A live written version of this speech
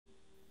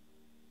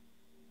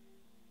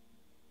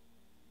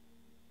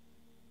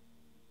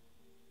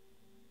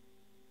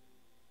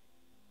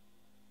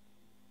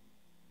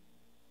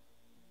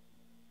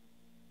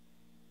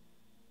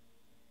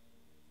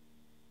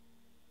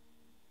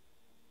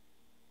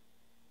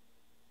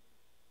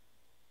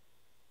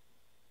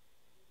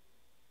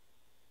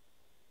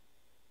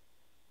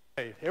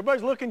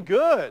Everybody's looking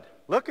good.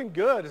 Looking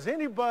good. Does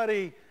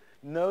anybody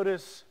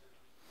notice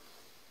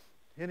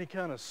any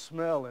kind of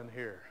smell in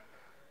here?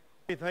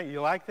 You think you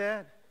like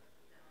that?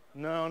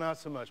 No, not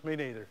so much. Me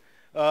neither.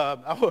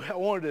 I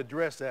wanted to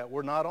address that.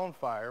 We're not on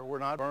fire. We're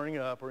not burning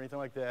up or anything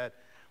like that.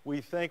 We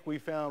think we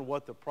found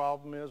what the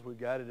problem is. We've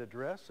got it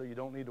addressed, so you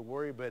don't need to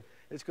worry, but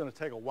it's going to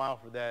take a while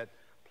for that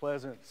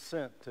pleasant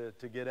scent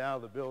to get out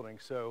of the building.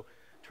 So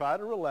try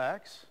to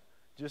relax.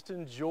 Just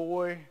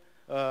enjoy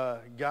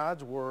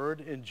God's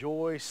Word.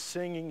 Enjoy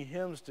singing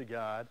hymns to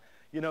God.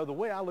 You know, the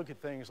way I look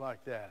at things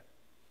like that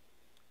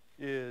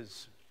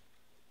is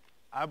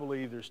I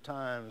believe there's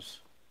times,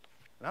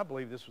 and I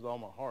believe this with all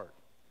my heart,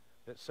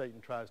 that Satan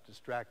tries to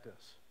distract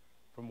us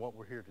from what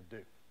we're here to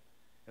do.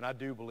 And I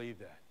do believe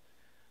that.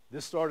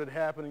 This started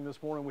happening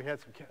this morning. We had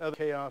some other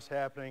chaos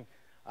happening.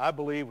 I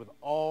believe with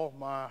all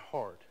my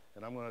heart,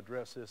 and I'm going to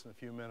address this in a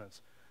few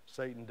minutes,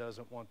 Satan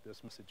doesn't want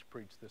this message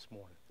preached this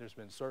morning. There's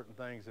been certain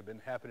things that have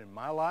been happening in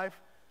my life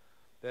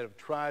that have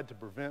tried to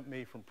prevent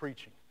me from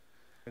preaching.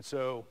 And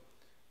so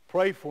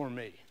pray for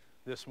me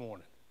this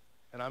morning.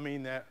 And I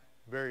mean that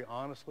very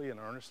honestly and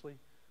earnestly.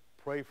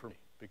 Pray for me,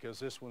 because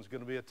this one's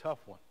going to be a tough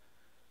one.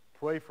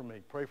 Pray for me.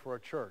 Pray for our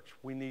church.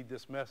 We need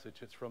this message.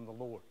 It's from the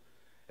Lord.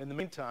 In the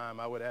meantime,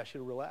 I would ask you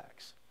to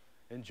relax,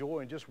 enjoy,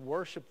 and just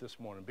worship this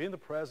morning. Be in the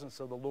presence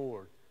of the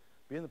Lord.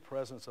 Be in the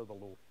presence of the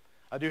Lord.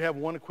 I do have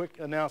one quick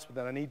announcement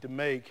that I need to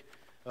make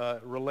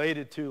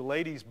related to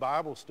ladies'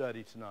 Bible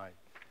study tonight.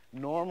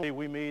 Normally,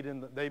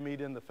 they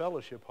meet in the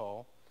fellowship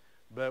hall,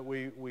 but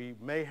we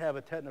may have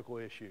a technical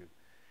issue.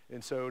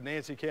 And so,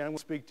 Nancy Kay, I'm going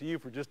to speak to you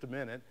for just a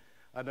minute.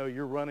 I know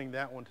you're running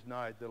that one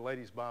tonight, the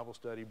ladies' Bible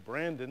study.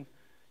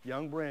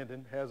 Young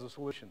Brandon, has a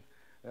solution.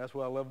 And that's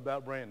what I love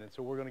about Brandon.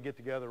 So we're going to get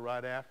together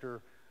right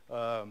after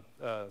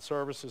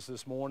services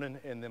this morning.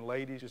 And then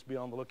ladies, just be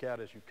on the lookout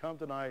as you come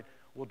tonight.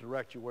 We'll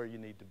direct you where you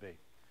need to be.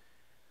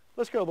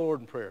 Let's go to the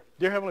Lord in prayer.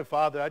 Dear Heavenly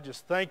Father, I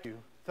just thank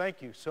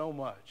you so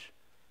much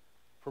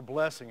for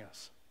blessing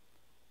us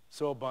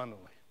so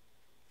abundantly.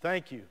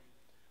 Thank you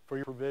for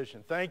your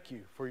provision. Thank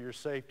you for your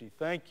safety.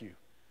 Thank you,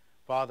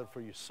 Father,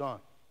 for your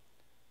Son,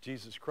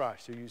 Jesus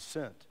Christ, who you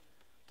sent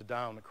to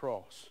die on the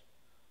cross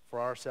for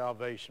our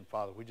salvation,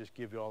 Father. We just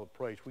give you all the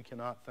praise. We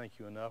cannot thank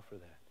you enough for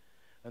that.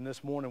 And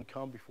this morning we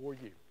come before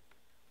you,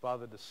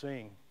 Father, to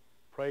sing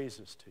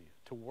praises to you,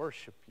 to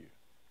worship you,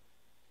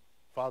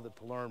 Father,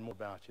 to learn more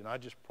about you. And I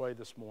just pray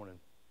this morning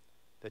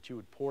that you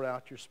would pour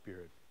out your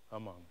Spirit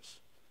among us.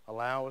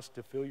 Allow us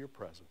to feel your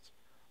presence.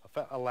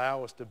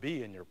 Allow us to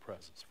be in your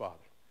presence,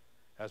 Father,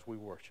 as we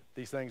worship.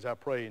 These things I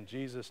pray in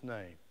Jesus'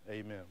 name.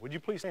 Amen. Would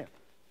you please stand?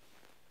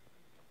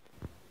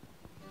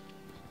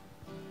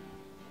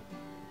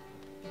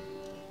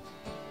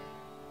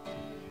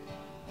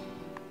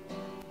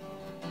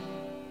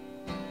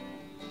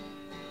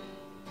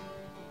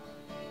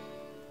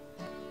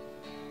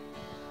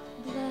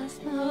 Bless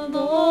the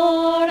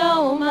Lord,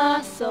 oh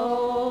my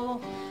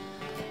soul,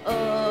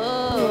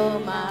 oh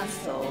my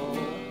soul.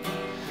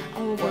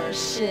 I'll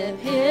worship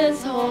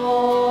his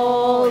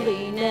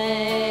holy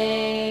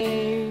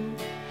name.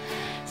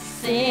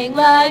 Sing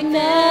like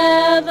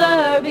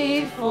never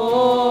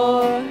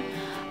before,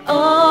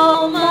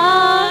 oh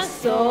my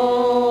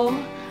soul.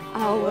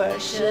 I'll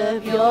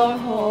worship your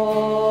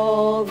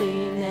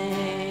holy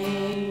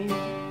name.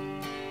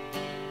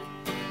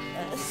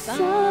 The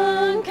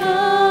sun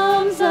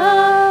comes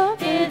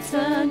up, it's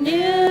a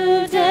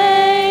new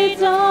day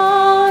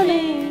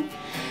dawning.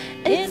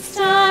 It's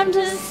time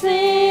to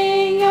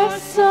sing your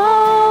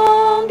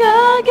song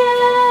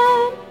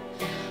again.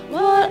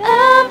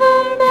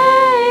 Whatever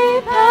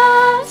may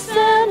pass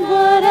and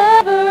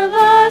whatever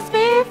lies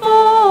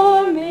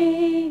before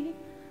me,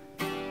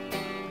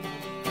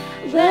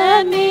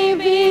 let me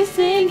be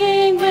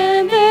singing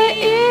when the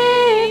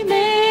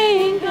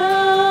evening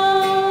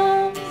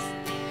comes.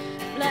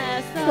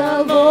 Bless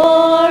the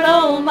Lord,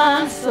 oh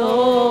my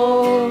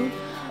soul,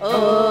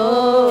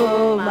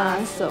 oh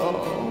my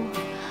soul.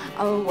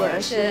 I'll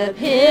worship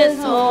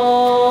his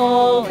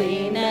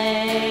holy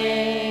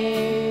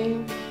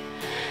name.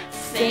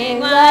 Sing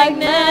like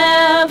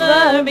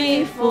never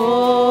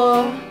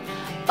before,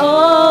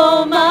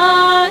 oh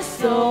my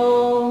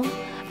soul.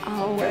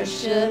 I'll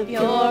worship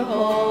your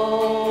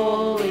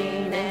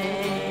holy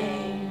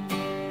name.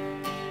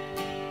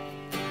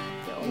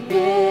 You're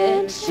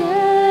rich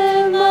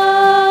in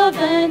love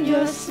and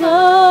you're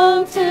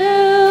slow to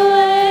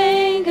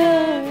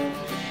anger.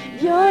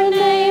 Your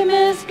name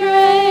is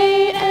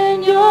great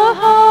and your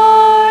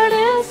heart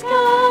is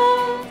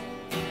kind.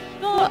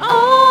 For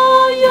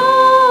all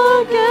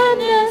your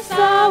goodness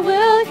I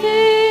will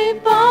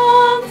keep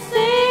on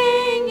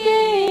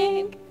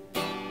singing.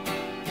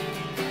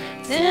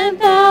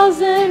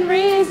 10,000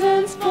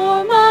 reasons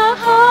for my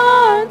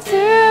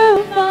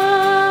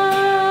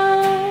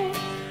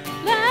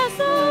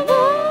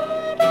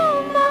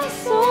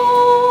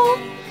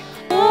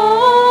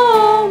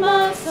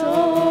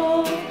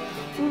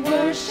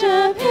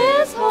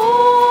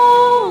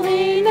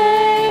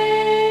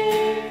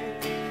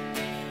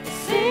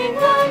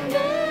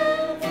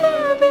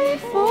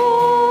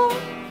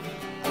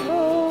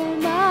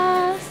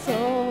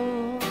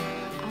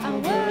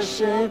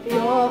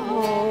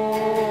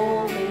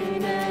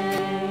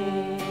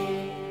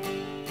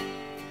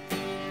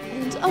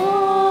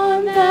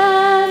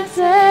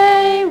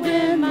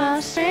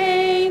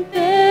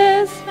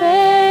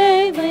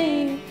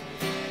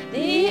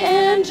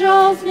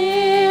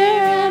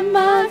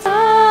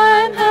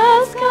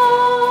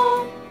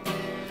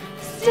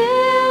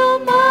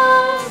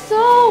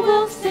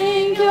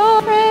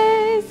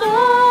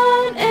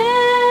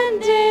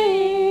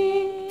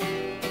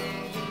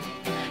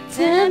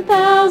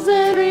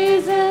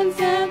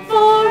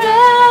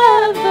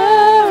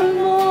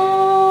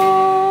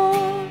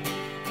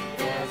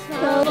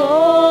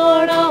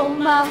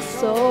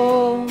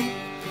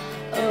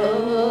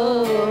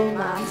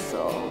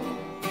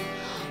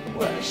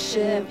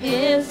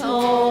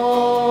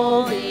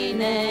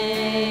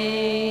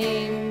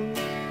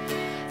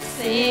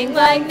sing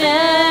like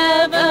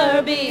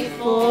never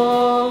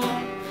before.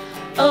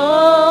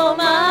 Oh,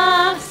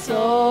 my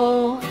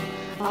soul,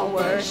 I'll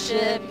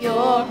worship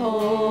your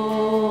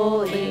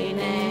holy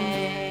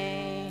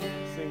name.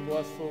 Sing,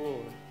 bless the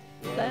Lord.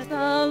 Bless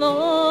the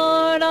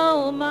Lord,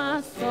 oh,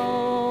 my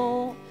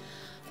soul.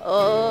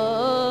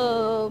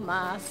 Oh,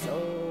 my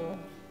soul,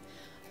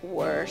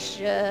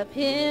 worship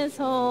his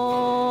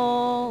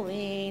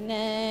holy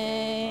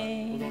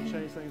name. We're going to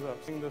change things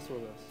up. Sing this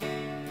with us.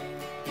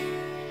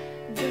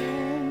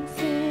 Then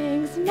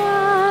sings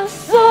my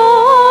soul,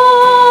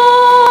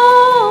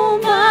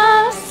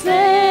 my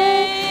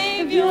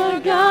Savior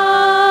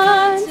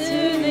God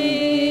to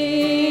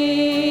thee.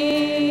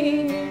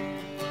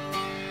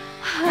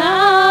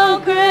 How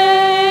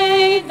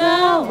great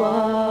thou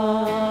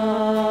art,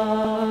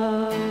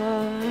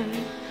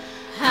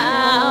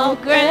 how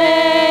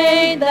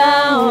great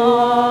thou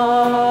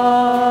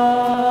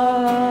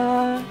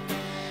art.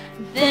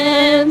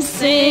 Then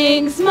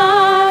sings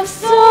my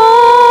soul,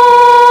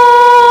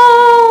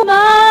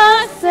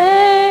 my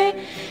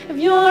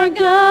Savior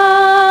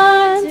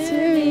God to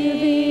thee.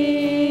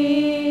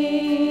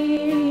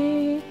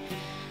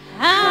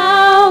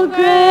 How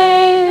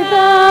great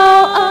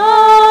thou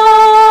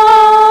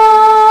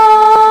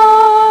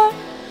art,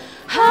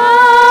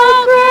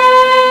 how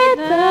great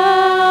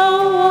thou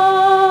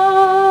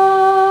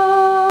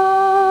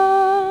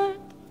art.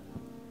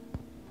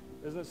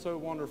 Isn't it so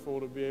wonderful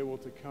to be able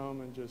to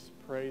come and just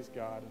praise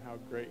God and how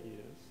great he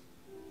is?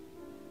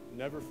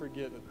 Never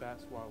forget that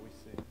that's why we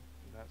sing.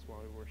 And that's why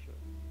we worship.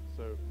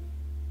 So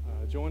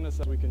join us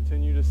as we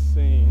continue to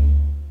sing.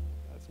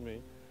 That's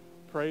me.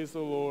 Praise the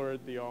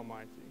Lord, the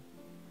Almighty.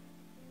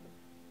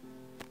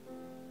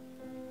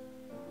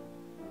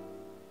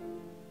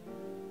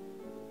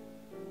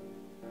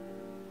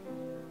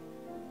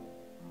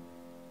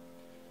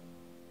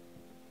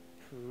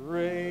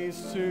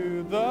 Praise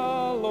to the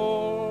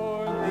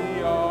Lord,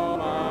 the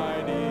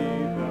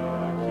Almighty,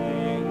 the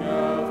King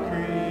of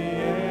creation.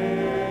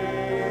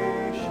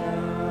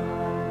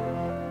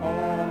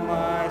 Oh,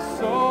 my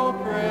soul,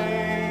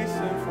 praise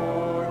him,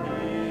 for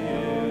he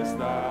is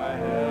thy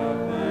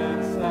help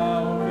and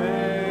salvation.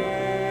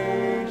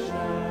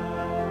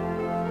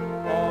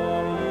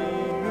 All ye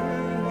who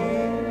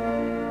hear,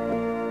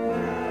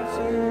 now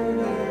to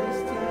his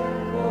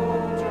temple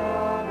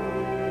draw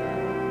near.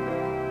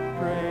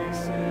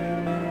 Praise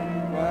him in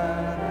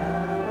glad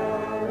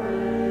adoration.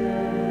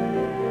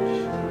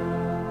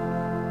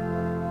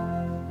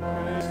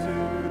 Praise to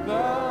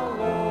the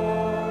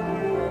Lord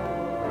who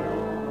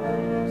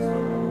overrules so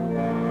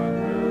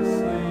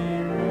wondrously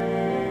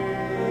reigning,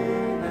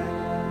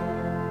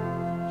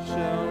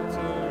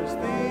 shelters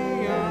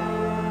thee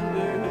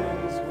under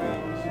his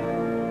wings,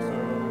 so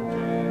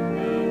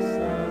gently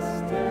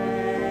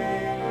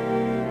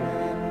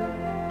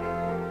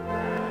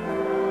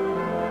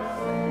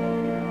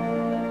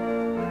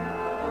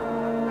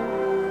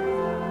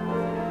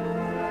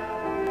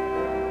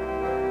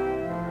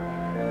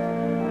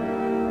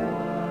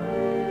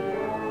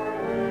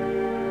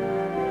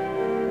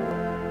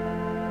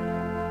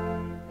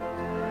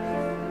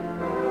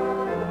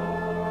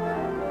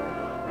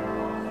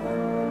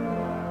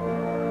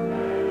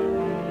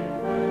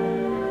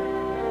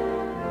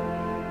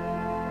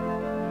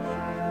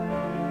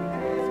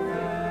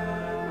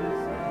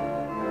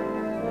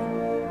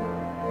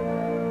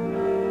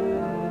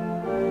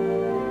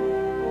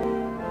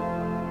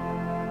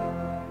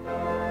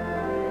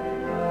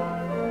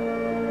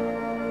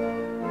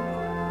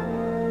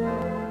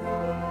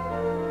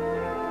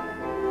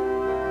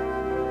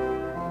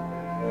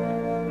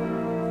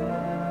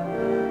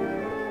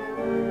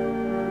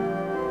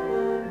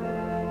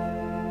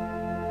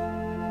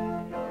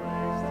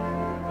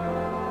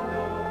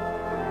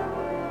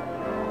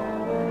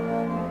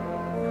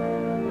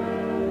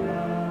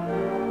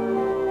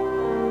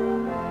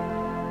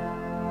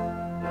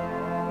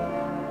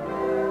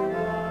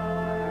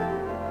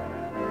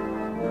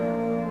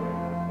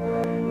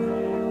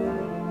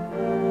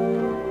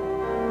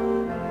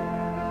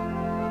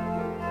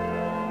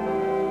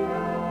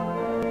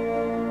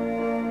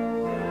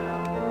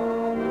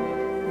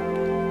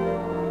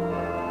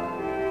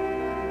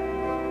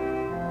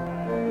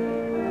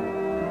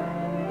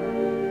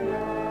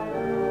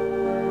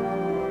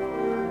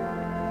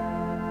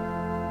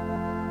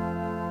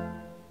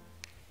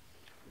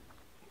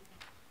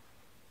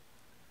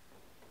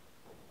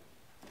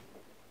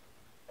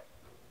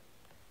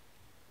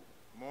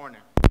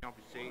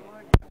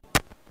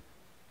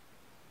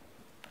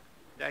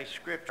Today's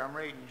scripture, I'm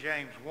reading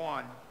James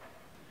 1,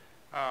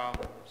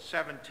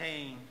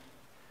 17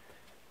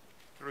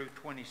 through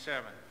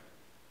 27.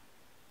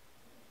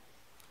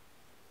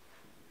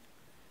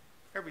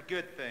 Every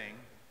good thing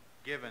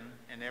given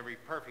and every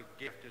perfect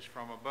gift is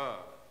from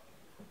above,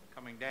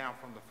 coming down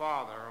from the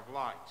Father of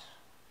lights,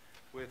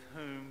 with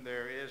whom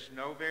there is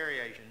no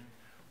variation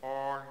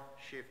or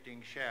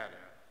shifting shadow.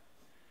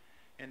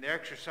 In the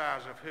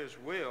exercise of his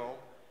will,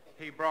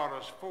 he brought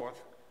us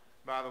forth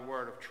by the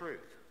word of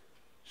truth,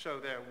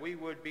 so that we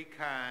would be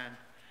kind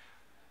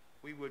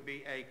we would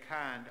be a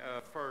kind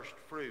of first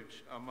fruits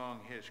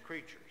among his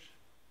creatures.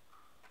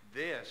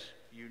 This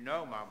you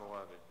know, my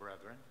beloved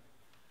brethren,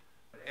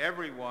 that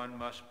everyone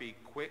must be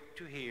quick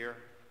to hear,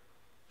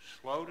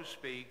 slow to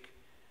speak,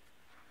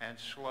 and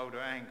slow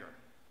to anger.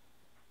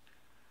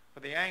 For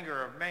the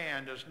anger of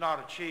man does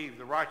not achieve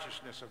the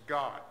righteousness of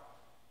God.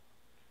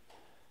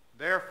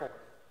 Therefore,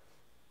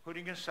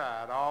 putting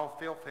aside all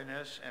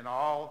filthiness and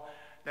all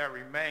that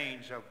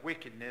remains of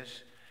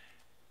wickedness,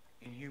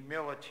 in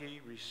humility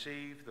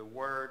receive the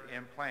word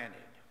implanted,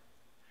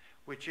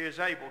 which is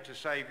able to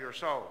save your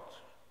souls.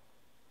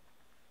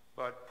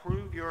 But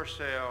prove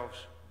yourselves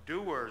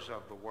doers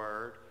of the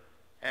word,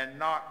 and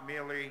not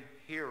merely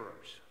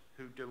hearers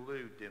who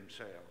delude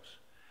themselves.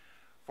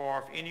 For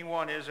if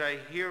anyone is a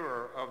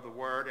hearer of the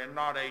word and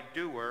not a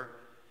doer,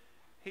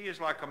 he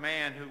is like a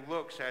man who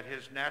looks at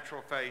his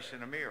natural face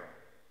in a mirror.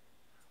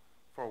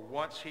 For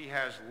once he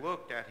has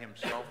looked at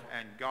himself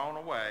and gone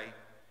away,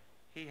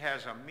 he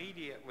has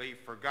immediately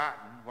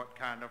forgotten what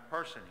kind of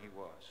person he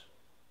was.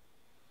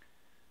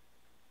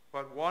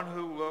 But one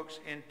who looks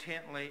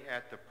intently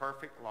at the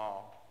perfect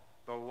law,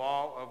 the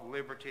law of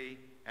liberty,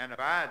 and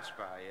abides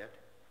by it,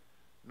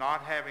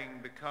 not having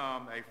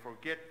become a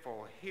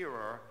forgetful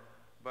hearer,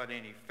 but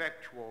an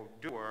effectual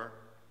doer,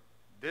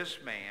 this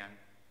man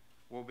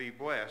will be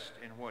blessed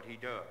in what he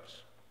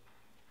does.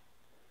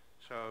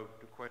 So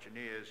the question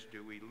is,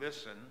 do we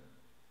listen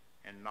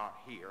and not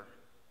hear?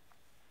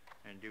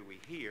 And do we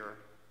hear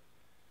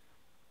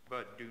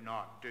but do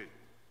not do?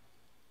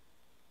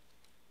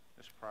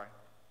 Let's pray.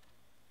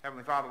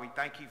 Heavenly Father, we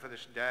thank you for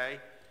this day.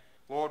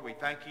 Lord, we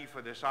thank you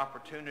for this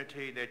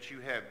opportunity that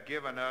you have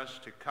given us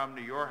to come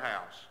to your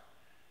house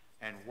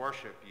and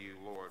worship you,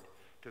 Lord,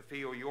 to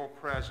feel your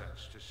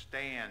presence, to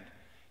stand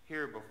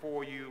here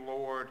before you,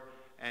 Lord,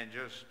 and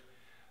just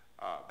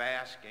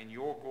bask in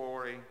your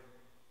glory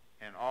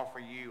and offer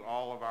you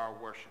all of our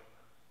worship.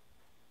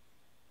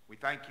 We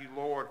thank you,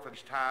 Lord, for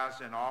these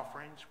tithes and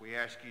offerings. We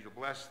ask you to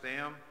bless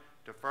them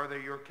to further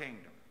your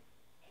kingdom.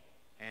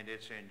 And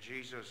it's in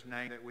Jesus'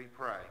 name that we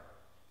pray.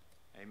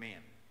 Amen.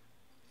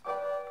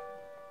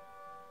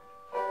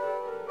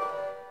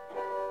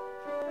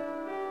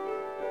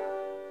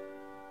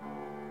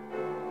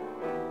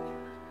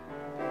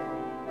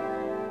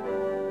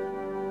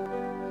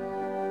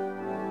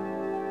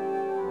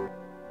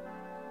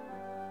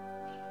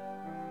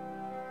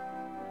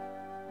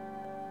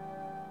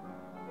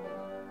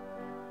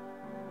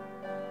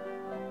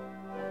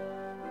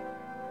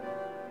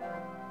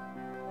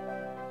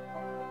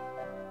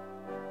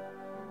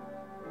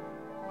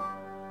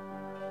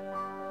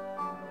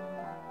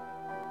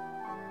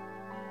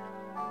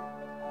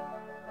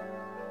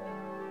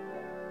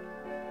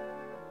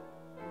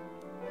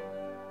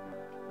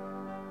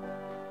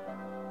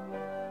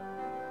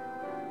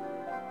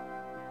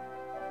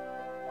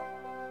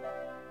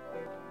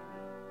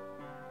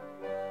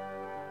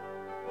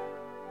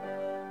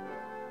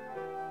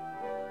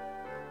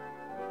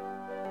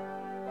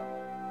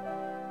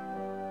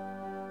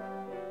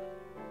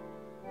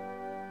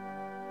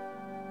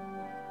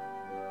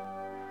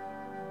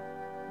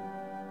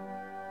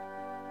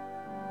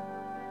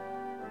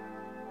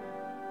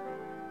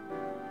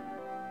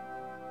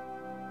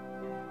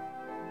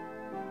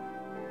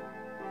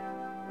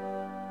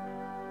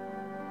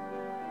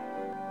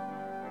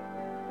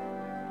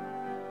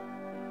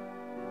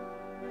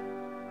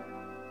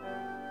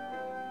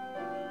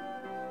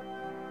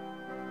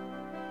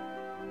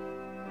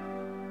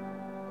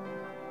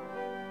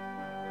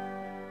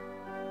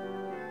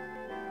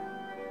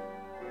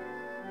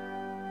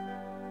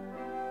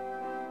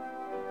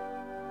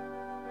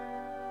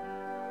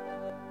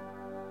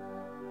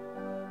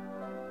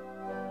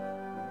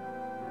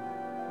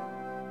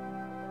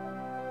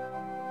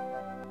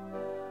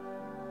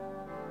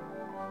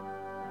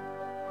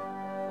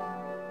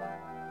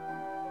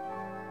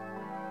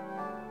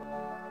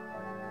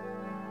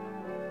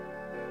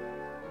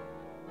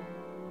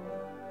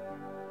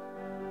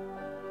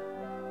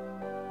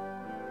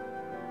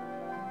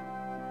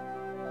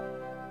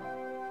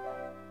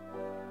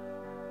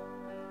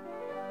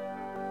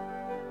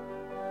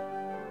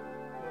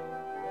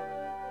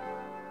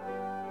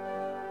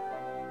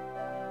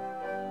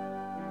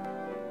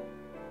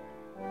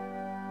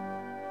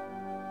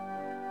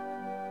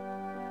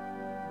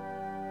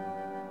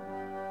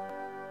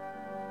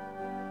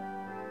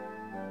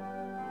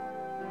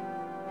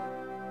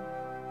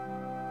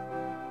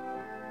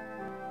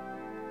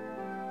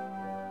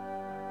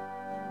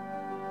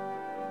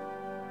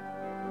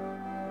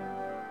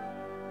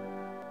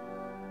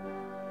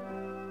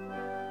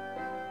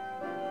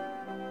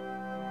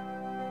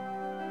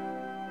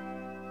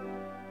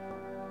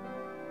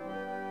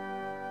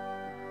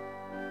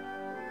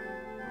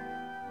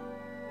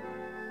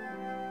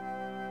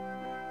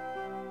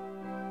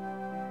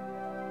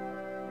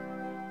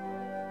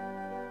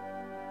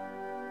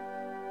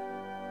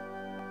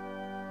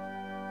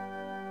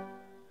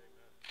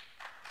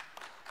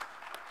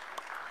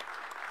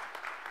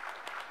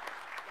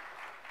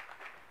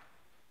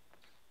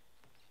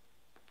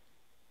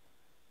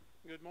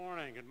 Good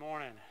morning. Good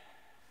morning.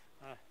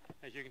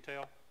 as you can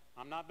tell,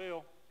 I'm not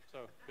Bill.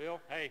 So, Bill,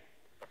 hey.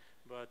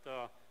 But,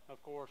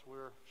 of course,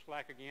 we're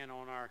slack again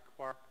on our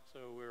choir. So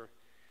we're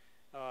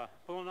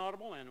pulling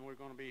audible, and we're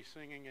going to be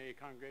singing a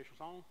congregational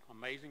song,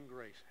 Amazing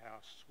Grace, How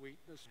Sweet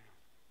the Sound.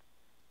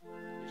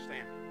 You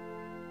stand.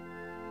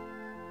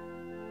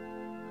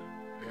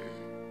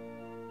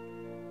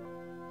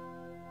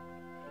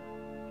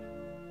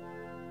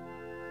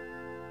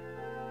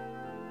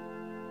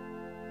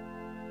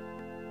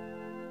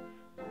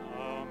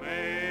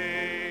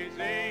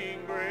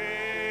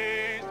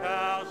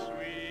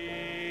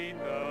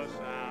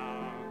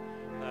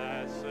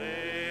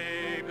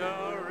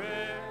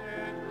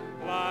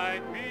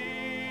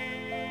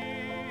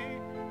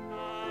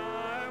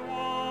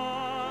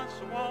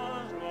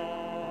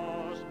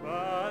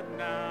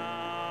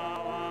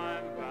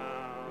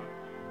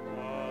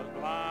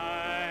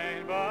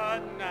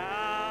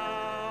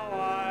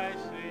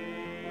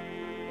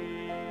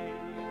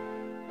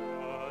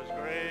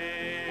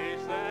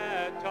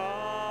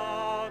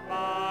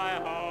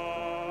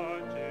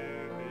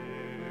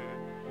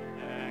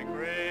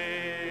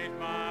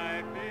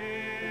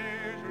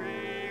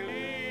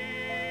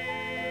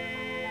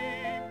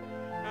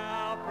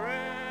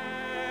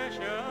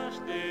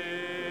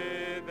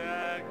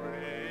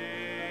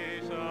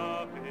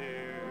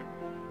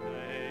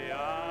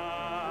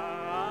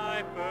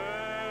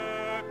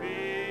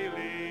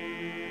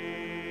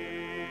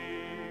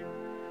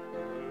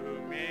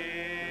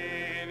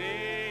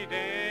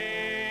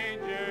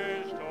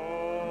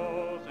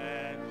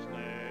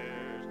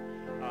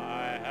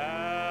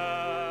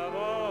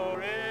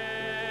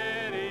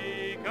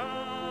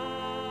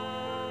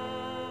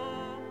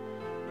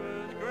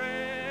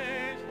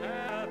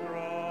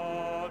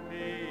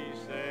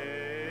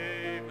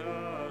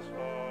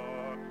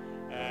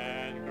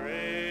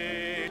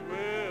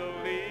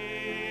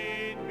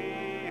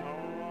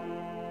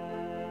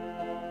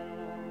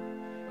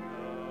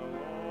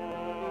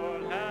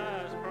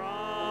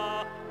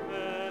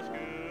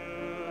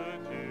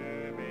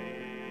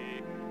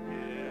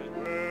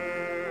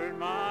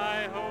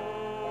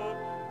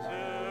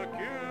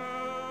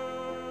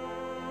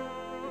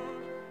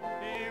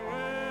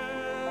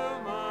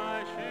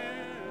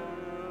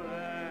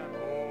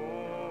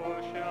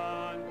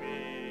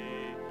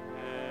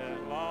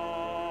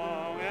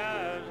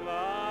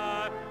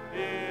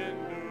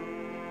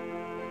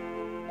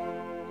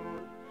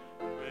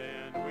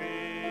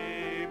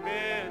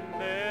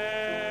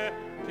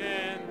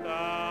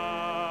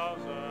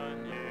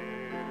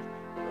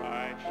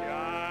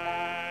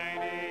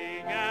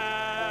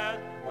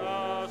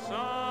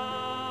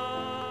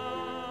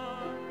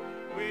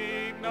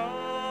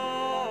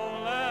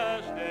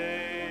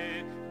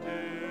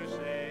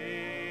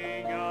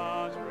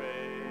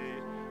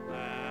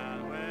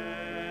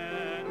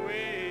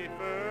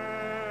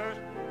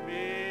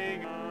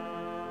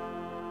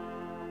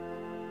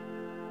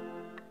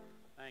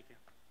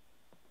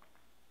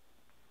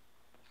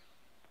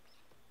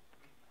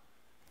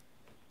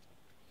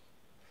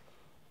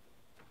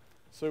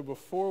 So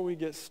before we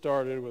get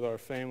started with our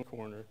family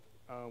corner,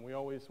 we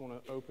always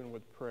want to open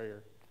with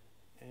prayer.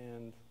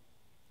 And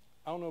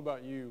I don't know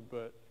about you,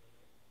 but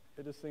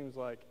it just seems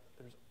like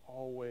there's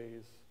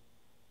always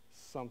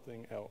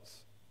something else,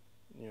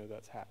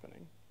 that's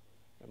happening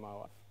in my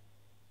life.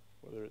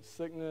 Whether it's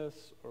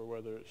sickness or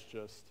whether it's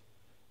just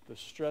the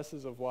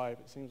stresses of life,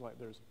 it seems like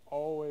there's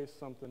always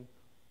something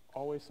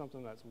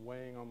that's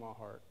weighing on my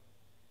heart.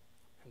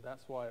 And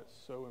that's why it's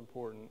so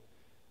important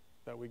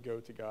that we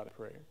go to God in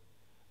prayer.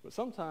 But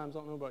sometimes, I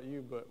don't know about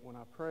you, but when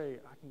I pray,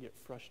 I can get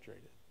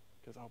frustrated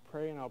because I'll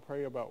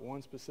pray about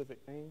one specific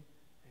thing,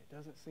 and it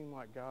doesn't seem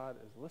like God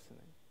is listening.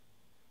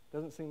 It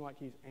doesn't seem like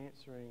he's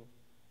answering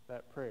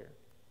that prayer.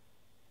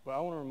 But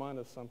I want to remind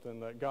us something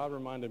that God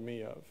reminded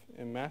me of.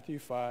 In Matthew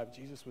 5,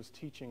 Jesus was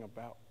teaching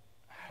about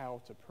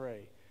how to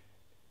pray.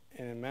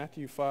 And in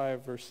Matthew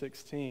 5, verse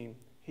 16,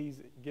 he's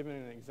given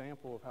an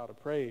example of how to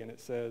pray, and it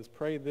says,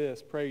 pray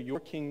this, pray your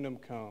kingdom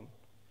come,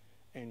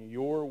 and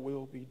your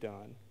will be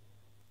done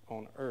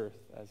on earth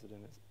as it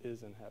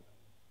is in heaven.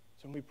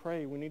 So when we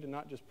pray, we need to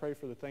not just pray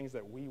for the things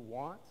that we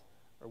want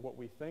or what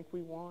we think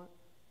we want,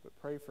 but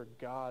pray for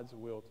God's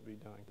will to be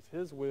done. Because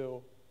his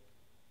will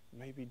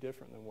may be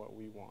different than what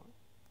we want.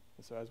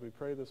 And so as we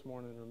pray this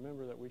morning,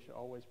 remember that we should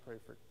always pray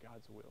for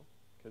God's will,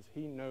 because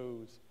he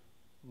knows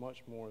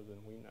much more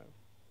than we know.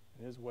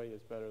 And his way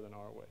is better than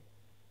our way.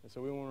 And so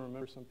we want to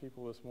remember some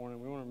people this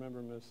morning. We want to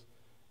remember Miss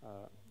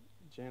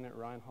Janet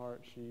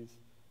Reinhardt. She's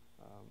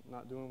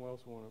not doing well,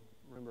 so we want to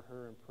remember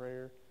her in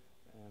prayer.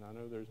 And I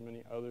know there's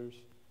many others.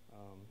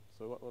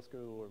 So let's go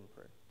to the Lord in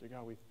prayer. Dear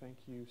God, we thank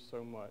you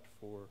so much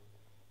for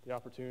the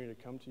opportunity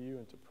to come to you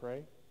and to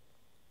pray.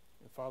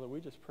 And Father, we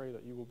just pray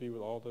that you will be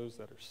with all those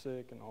that are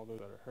sick and all those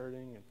that are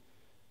hurting.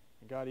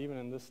 And God, even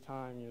in this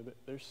time,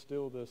 there's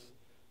still this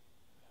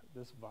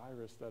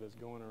virus that is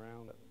going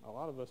around that a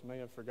lot of us may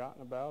have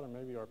forgotten about, or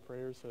maybe our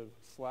prayers have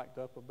slacked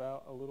up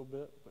about a little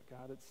bit, but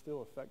God, it's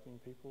still affecting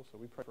people. So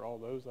we pray for all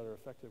those that are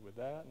affected with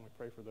that, and we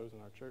pray for those in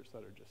our church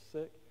that are just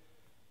sick.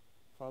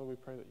 Father, we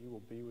pray that you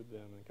will be with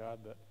them, and God,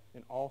 that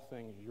in all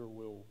things your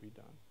will be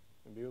done.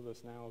 And be with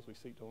us now as we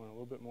seek to learn a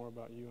little bit more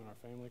about you and our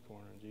family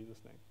corner. In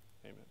Jesus' name,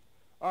 amen.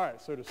 All right,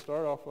 so to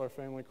start off our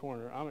family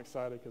corner, I'm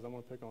excited because I'm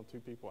going to pick on two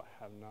people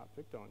I have not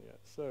picked on yet.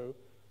 So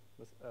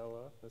Miss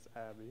Ella, Miss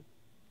Abby,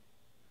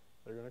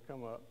 they're going to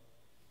come up.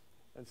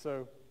 And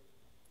so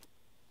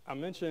I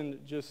mentioned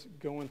just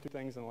going through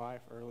things in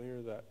life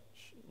earlier that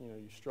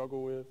you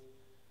struggle with.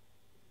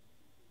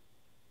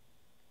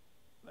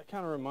 That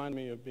kind of reminded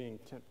me of being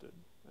tempted.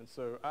 And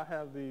so I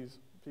have these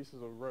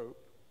pieces of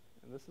rope,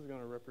 and this is going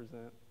to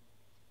represent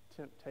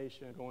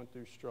temptation, going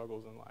through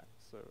struggles in life.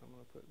 So I'm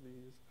going to put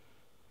these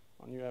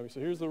on you, Abby. So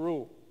here's the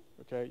rule,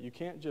 okay? You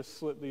can't just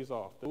slip these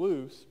off. They're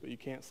loose, but you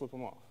can't slip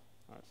them off.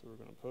 All right, so we're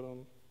going to put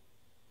them.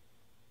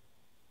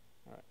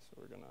 All right, so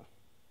we're going to.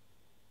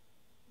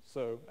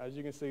 So as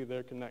you can see,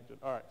 they're connected.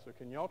 All right, so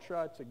can y'all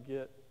try to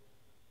get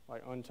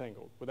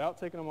untangled? Without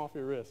taking them off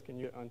your wrist, can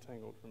you get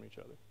untangled from each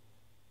other?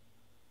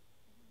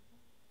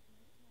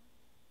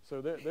 So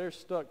they're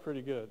stuck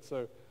pretty good.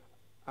 So,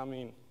 I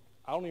mean,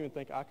 I don't even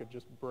think I could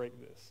just break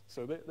this.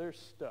 So they're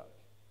stuck.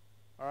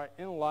 All right,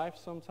 in life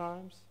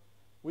sometimes,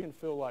 we can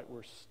feel like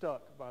we're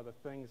stuck by the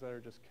things that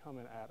are just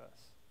coming at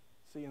us.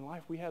 See, in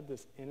life we have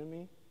this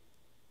enemy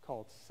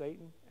called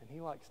Satan, and he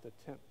likes to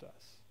tempt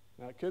us.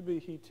 Now, it could be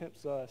he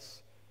tempts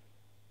us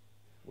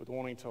with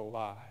wanting to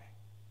lie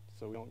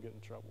so we don't get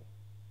in trouble.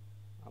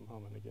 I'm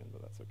humming again,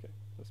 but that's okay.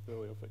 Miss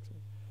Billy will fix me.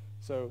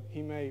 So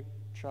he may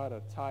try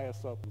to tie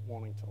us up with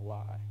wanting to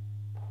lie.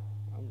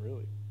 I'm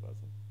really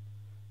buzzing.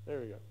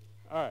 There we go.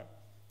 All right.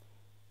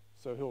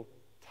 So he'll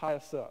tie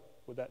us up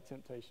with that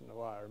temptation to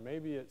lie. Or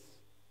maybe it's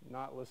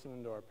not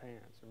listening to our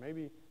parents. Or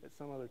maybe it's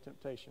some other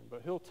temptation.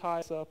 But he'll tie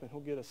us up and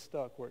he'll get us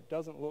stuck where it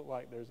doesn't look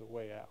like there's a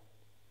way out.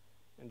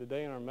 And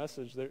today in our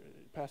message,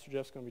 Pastor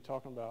Jeff's going to be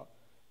talking about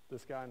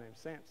this guy named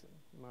Samson.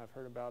 You might have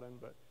heard about him,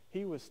 but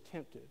he was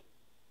tempted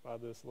by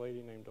this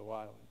lady named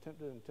Delilah. And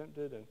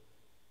tempted, and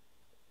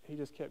he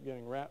just kept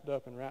getting wrapped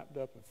up,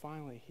 and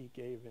finally he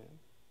gave in.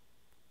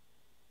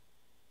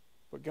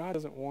 But God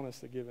doesn't want us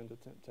to give in to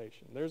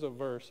temptation. There's a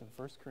verse in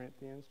 1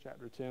 Corinthians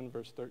chapter 10,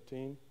 verse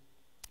 13.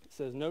 It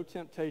says, "No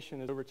temptation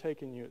has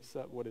overtaken you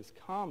except what is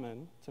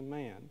common to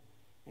man,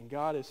 and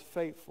God is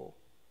faithful.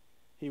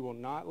 He will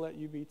not let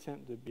you be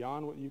tempted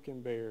beyond what you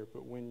can bear,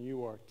 but when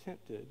you are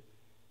tempted,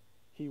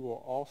 he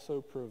will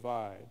also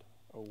provide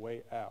a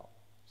way out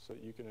so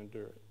that you can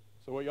endure it."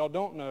 So what y'all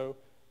don't know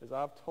is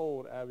I've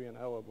told Abby and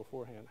Ella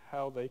beforehand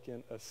how they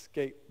can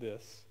escape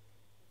this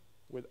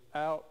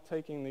without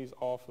taking these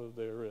off of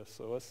their wrists.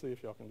 So let's see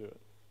if y'all can do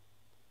it.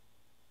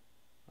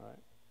 All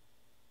right.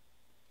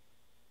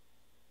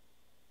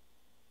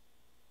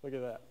 Look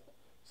at that.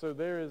 So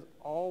there is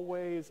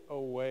always a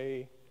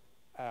way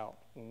out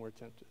when we're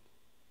tempted.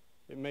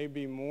 It may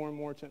be more and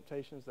more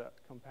temptations that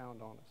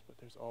compound on us, but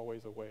there's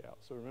always a way out.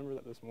 So remember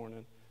that this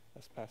morning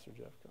as Pastor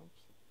Jeff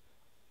comes.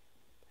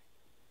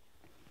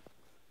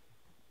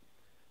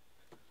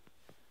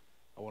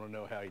 I want to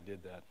know how he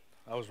did that.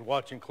 I was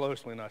watching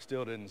closely, and I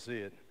still didn't see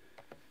it.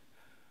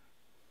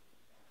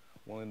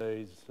 One of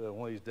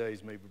these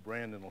days, maybe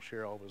Brandon will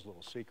share all of his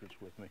little secrets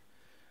with me.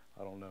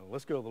 I don't know.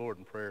 Let's go to the Lord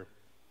in prayer.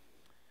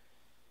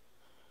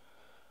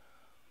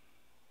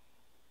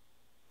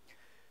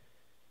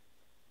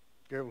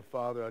 Dear Heavenly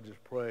Father, I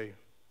just pray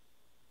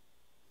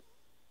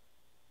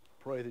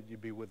that you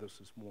be with us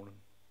this morning.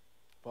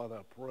 Father,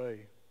 I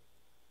pray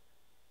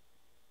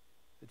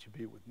that you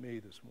be with me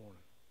this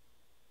morning.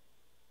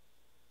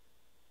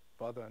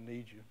 Father, I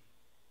need you.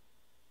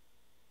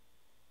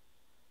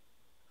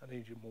 I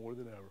need you more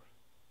than ever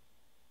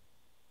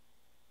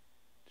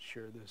to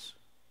share this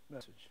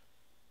message.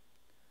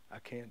 I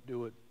can't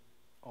do it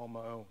on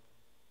my own.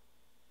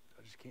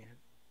 I just can't.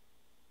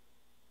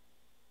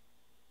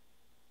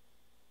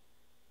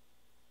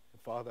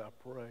 And Father, I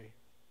pray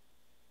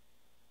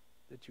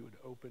that you would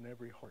open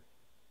every heart,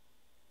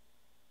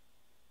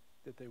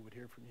 that they would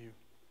hear from you.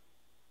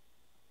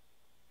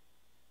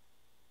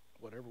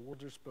 Whatever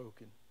words are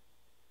spoken,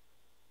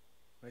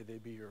 may they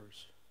be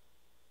yours.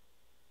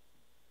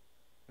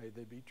 May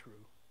they be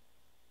true.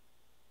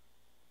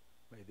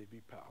 May they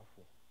be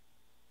powerful.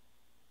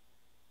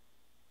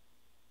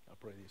 I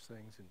pray these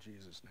things in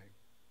Jesus'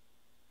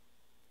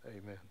 name.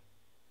 Amen.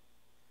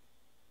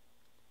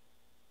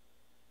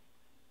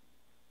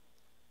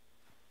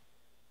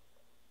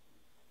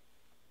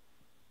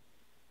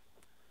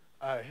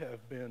 I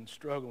have been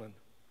struggling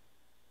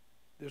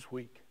this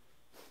week.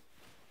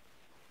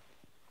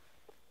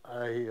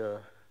 I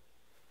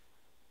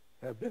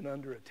have been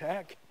under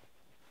attack.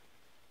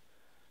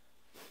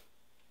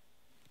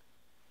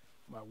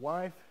 My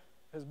wife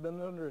has been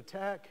under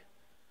attack.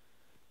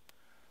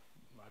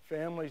 My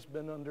family's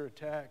been under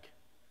attack.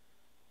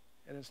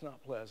 And it's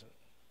not pleasant.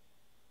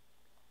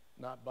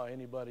 Not by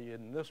anybody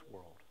in this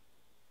world,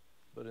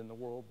 but in the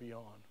world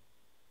beyond.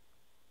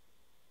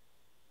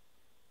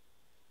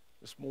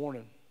 This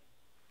morning,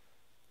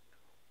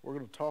 we're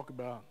going to talk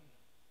about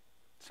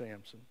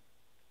Samson.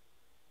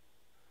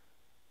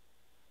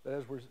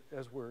 But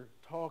as we're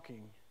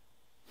talking,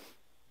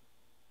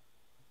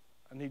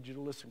 I need you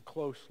to listen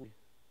closely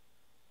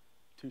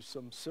to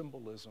some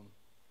symbolism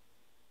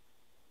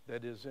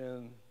that is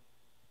in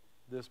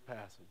this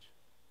passage,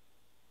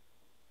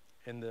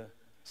 and the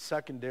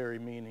secondary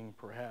meaning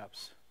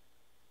perhaps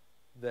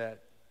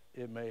that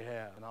it may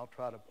have. And I'll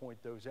try to point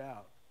those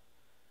out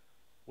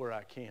where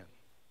I can.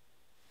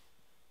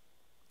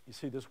 You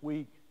see, this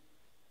week,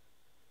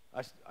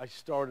 I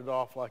started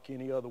off like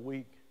any other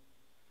week,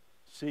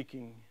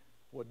 seeking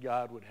what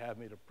God would have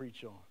me to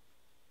preach on.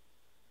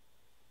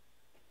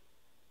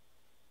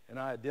 And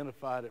I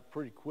identified it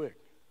pretty quick.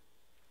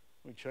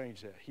 We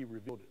changed that. He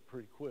revealed it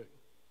pretty quick.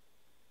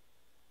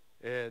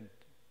 And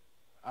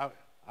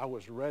I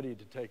was ready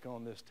to take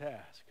on this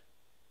task.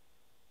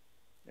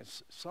 And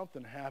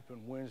something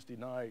happened Wednesday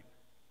night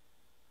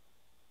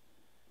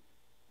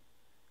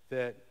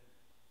that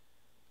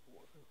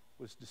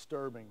was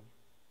disturbing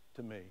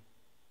to me.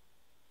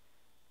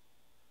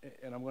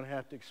 And I'm going to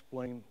have to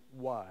explain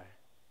why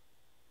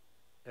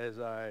as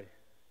I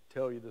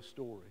tell you the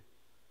story,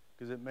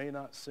 because it may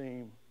not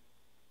seem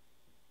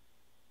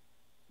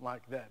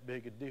like that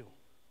big a deal,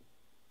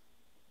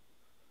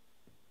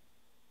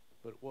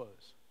 but it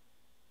was.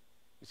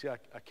 You see,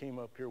 I came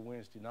up here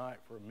Wednesday night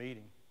for a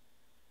meeting.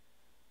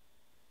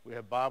 We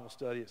had Bible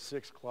study at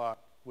 6 o'clock.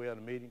 We had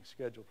a meeting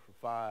scheduled for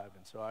 5,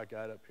 and so I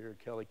got up here.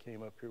 Kelly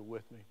came up here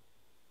with me.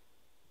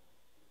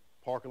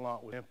 Parking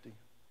lot was empty,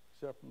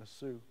 except for Miss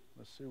Sue.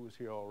 Miss Sue was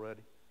here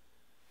already,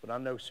 but I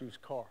know Sue's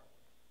car.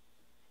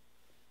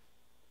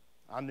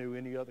 I knew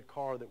any other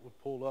car that would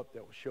pull up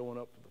that was showing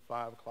up for the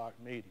 5 o'clock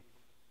meeting.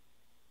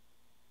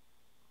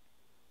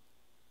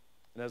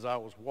 And as I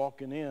was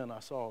walking in, I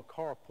saw a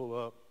car pull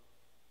up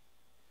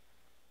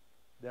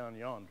down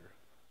yonder.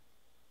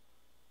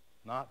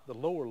 Not the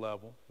lower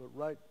level, but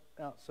right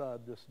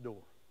outside this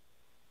door.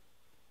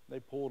 They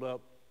pulled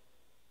up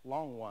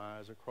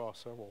longwise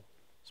across several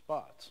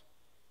spots.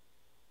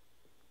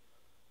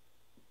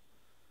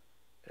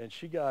 And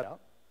she got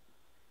out,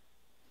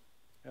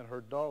 and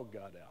her dog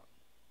got out.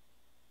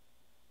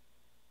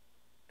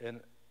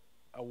 And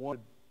I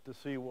wanted to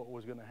see what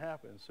was going to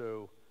happen,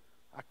 so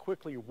I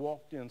quickly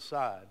walked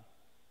inside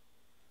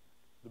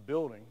the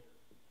building,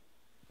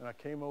 and I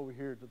came over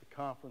here to the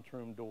conference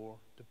room door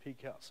to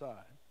peek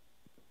outside.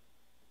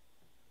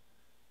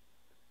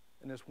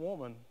 And this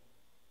woman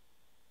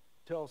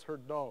tells her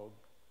dog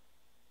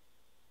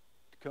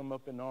to come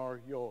up in our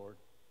yard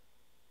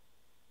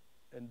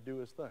and do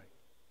his thing.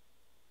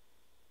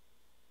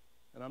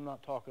 And I'm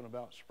not talking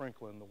about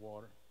sprinkling the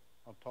water.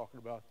 I'm talking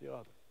about the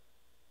other.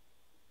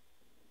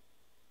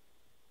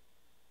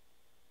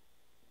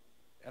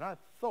 And I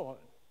thought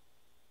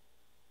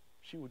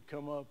she would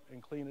come up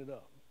and clean it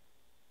up.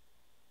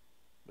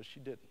 But she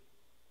didn't.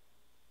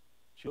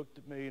 She looked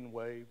at me and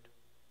waved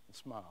and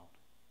smiled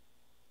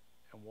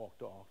and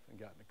walked off and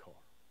got in the car.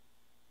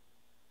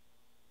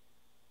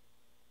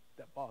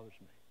 That bothers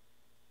me.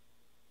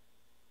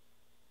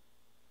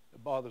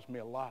 It bothers me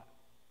a lot.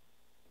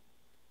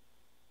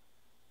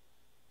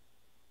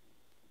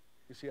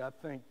 You see, I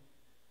think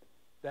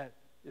that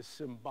is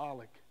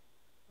symbolic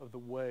of the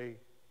way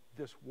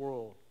this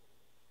world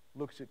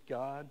looks at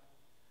God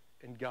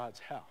and God's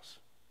house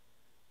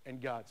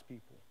and God's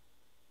people.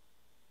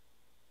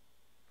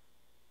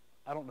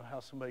 I don't know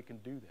how somebody can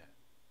do that.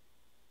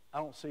 I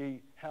don't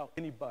see how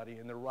anybody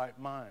in their right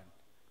mind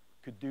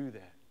could do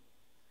that.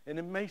 And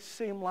it may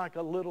seem like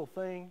a little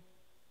thing,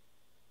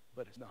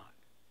 but it's not.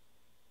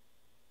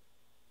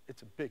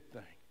 It's a big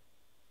thing.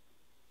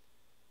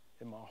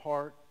 In my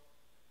heart,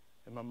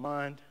 in my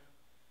mind,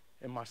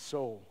 in my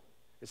soul,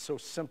 it's so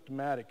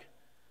symptomatic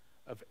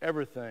of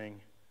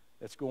everything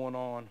that's going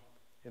on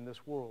in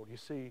this world. You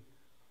see,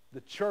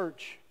 the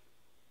church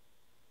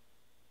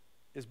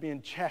is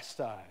being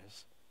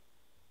chastised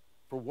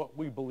for what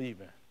we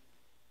believe in.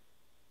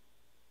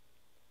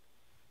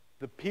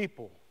 The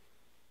people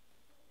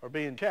are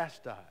being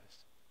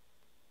chastised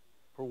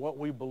for what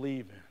we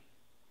believe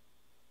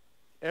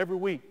in. Every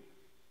week,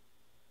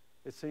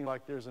 it seems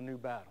like there's a new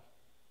battle.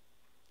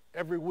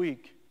 Every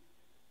week,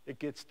 it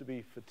gets to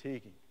be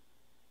fatiguing.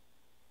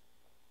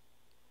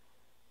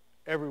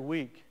 Every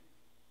week,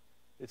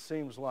 it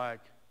seems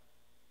like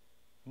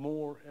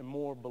more and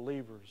more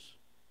believers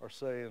are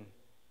saying,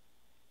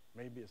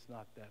 maybe it's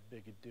not that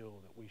big a deal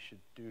that we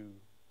should do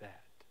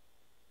that,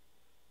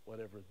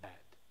 whatever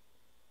that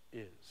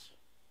is.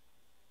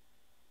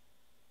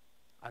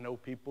 I know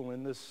people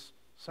in this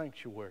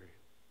sanctuary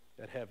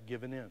that have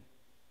given in.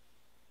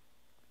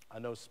 I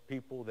know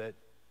people that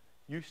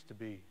used to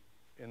be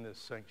in this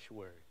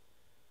sanctuary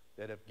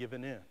that have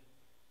given in.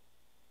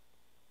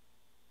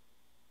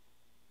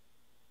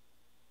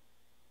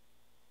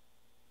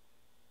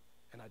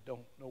 And I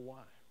don't know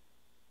why.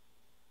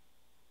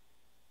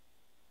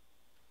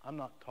 I'm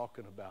not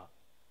talking about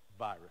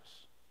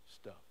virus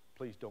stuff.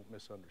 Please don't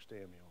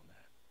misunderstand me on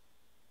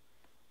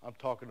that. I'm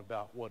talking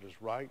about what is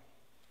right,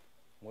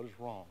 what is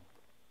wrong,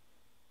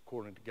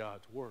 according to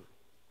God's word.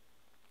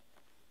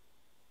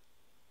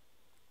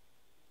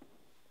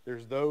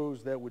 There's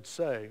those that would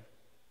say,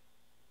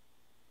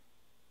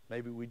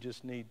 maybe we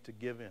just need to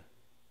give in.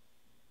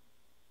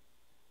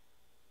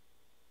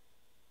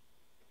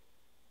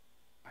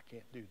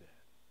 can't do that.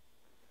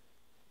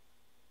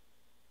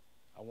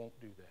 I won't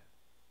do that.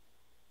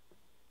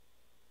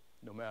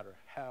 No matter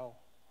how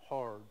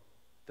hard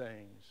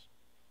things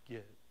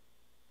get.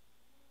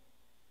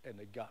 And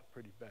they got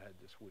pretty bad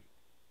this week.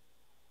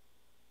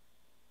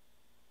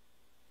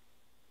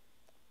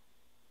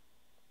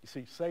 You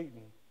see,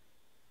 Satan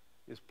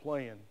is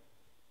playing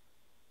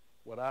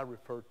what I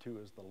refer to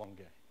as the long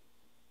game.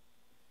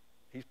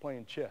 He's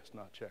playing chess,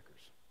 not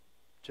checkers.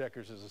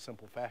 Checkers is a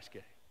simple, fast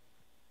game.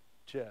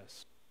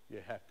 Chess, you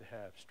have to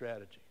have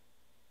strategy.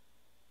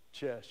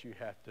 Chess, you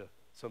have to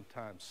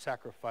sometimes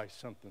sacrifice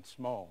something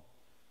small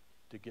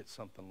to get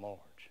something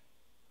large.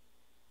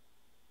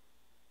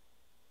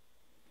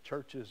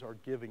 Churches are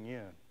giving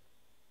in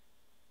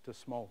to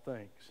small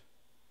things.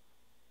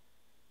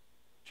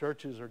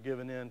 Churches are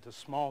giving in to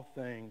small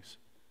things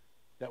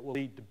that will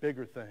lead to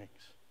bigger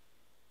things.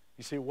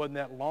 You see, it wasn't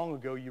that long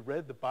ago you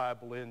read the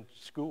Bible in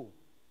school.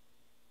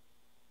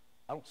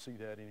 I don't see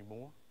that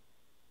anymore.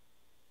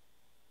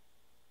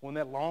 It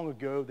wasn't that long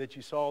ago that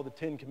you saw the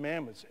 10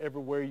 Commandments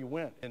everywhere you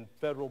went in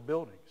federal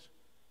buildings,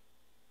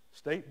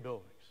 state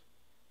buildings.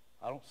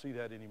 I don't see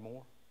that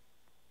anymore.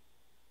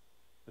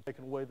 They're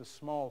taking away the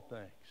small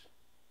things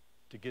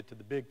to get to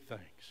the big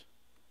things.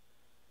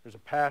 There's a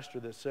pastor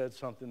that said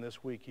something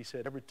this week. He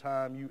said, every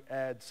time you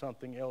add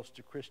something else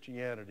to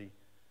Christianity,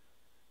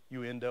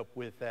 you end up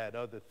with that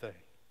other thing.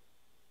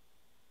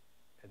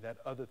 And that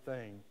other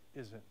thing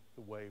isn't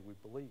the way we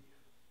believe.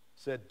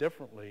 Said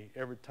differently,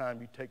 every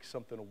time you take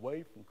something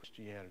away from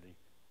Christianity,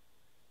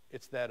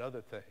 it's that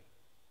other thing.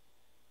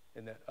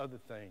 And that other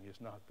thing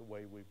is not the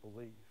way we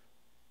believe.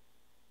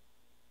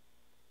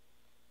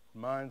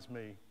 Reminds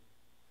me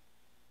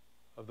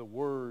of the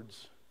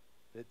words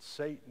that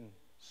Satan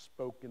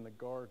spoke in the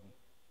garden.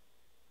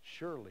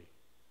 Surely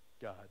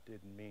God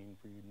didn't mean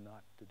for you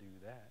not to do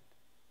that.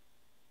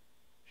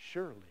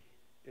 Surely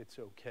it's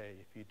okay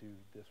if you do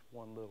this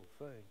one little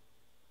thing.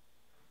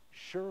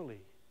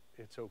 Surely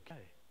it's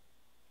okay.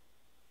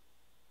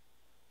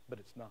 But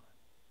it's not.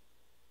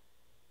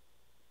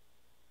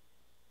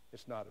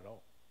 It's not at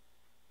all.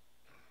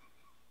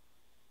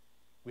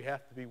 We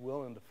have to be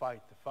willing to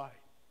fight the fight.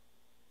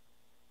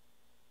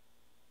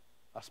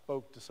 I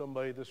spoke to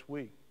somebody this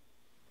week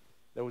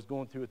that was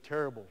going through a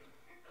terrible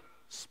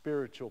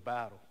spiritual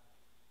battle.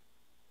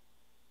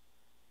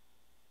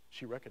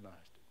 She recognized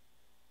it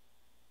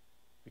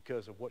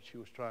because of what she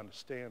was trying to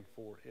stand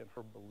for in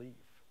her belief.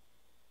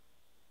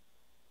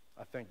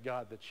 I thank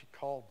God that she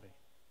called me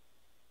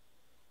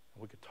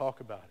and we could talk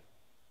about it.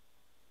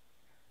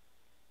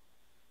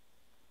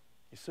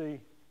 You see,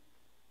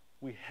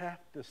 we have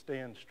to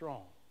stand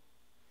strong.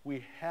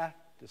 We have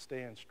to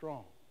stand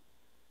strong.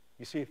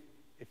 You see,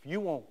 if you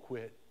won't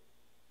quit,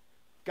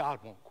 God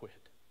won't quit.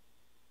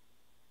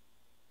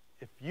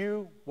 If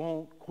you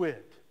won't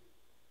quit,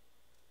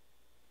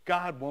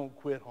 God won't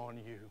quit on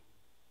you.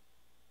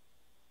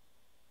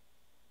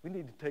 We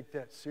need to take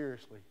that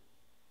seriously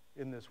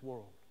in this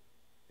world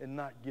and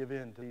not give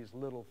in to these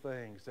little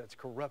things that's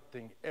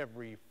corrupting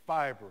every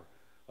fiber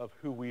of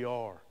who we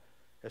are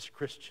as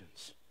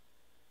Christians.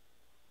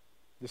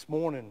 This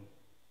morning,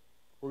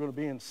 we're going to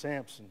be in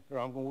Samson,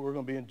 or we're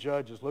going to be in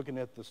Judges, looking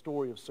at the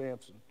story of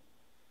Samson.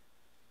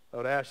 I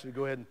would ask you to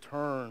go ahead and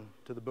turn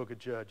to the book of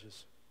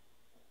Judges.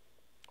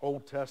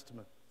 Old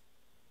Testament.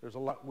 There's a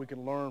lot we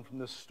can learn from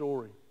this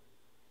story.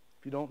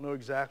 If you don't know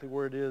exactly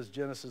where it is,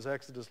 Genesis,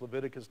 Exodus,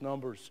 Leviticus,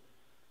 Numbers,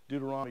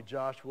 Deuteronomy,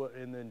 Joshua,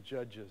 and then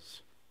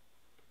Judges.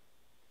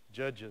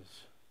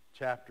 Judges,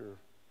 chapter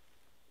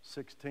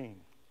 16.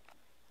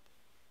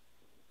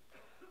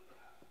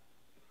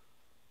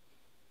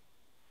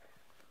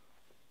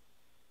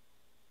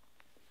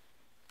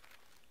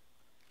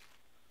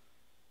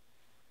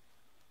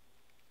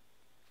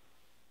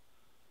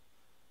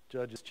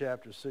 Judges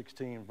chapter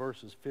 16,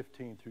 verses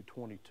 15 through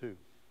 22. It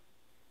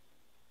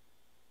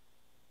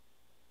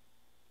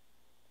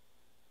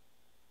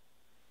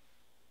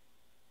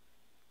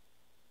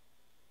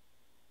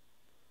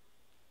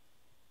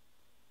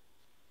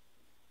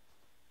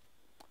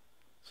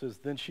says,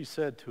 then she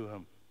said to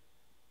him,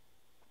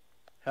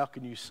 how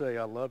can you say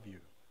I love you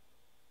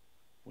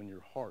when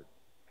your heart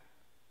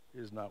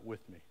is not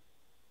with me?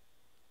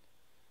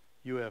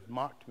 You have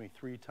mocked me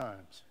 3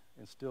 times.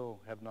 And still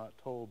have not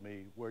told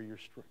me where your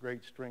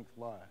great strength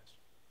lies.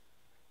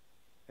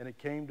 And it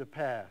came to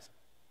pass,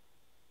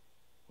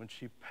 when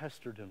she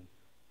pestered him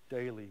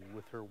daily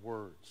with her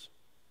words,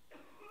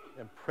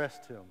 and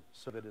pressed him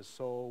so that his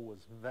soul was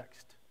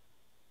vexed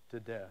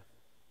to death,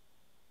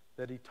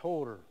 that he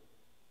told her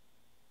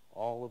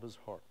all of his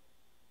heart,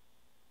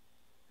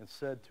 and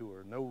said to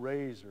her, no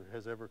razor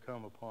has ever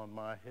come upon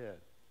my head,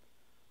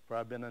 for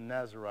I've been a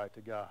Nazarite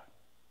to God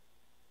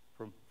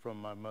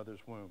from my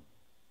mother's womb.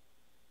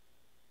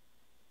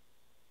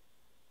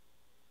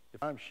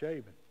 If I'm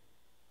shaven,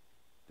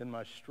 then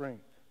my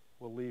strength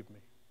will leave me,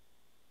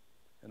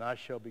 and I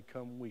shall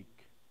become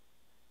weak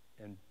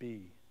and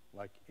be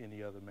like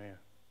any other man.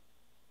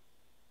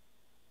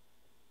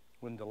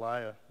 When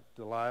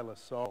Delilah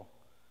saw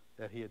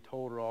that he had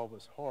told her all of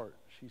his heart,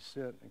 she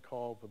sent and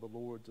called for the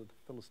lords of the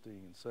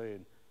Philistines,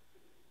 saying,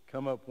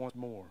 "Come up once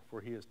more, for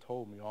he has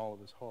told me all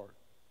of his heart."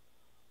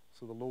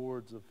 So the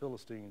lords of the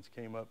Philistines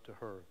came up to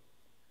her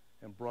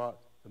and brought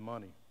the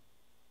money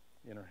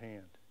in her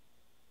hand.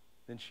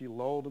 Then she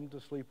lulled him to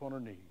sleep on her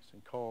knees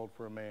and called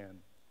for a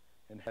man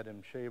and had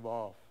him shave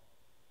off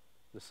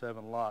the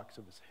 7 locks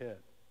of his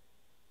head.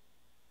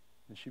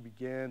 And she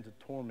began to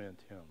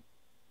torment him,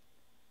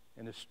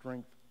 and his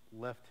strength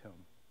left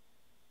him.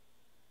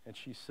 And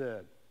she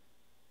said,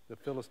 "The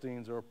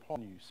Philistines are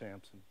upon you,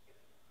 Samson."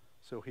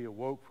 So he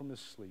awoke from his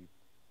sleep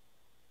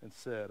and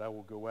said, "I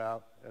will go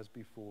out as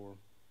before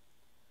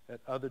at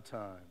other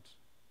times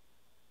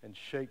and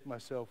shake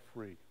myself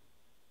free."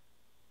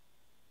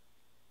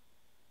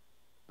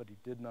 But he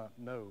did not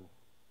know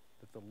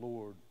that the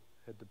Lord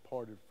had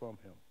departed from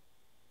him.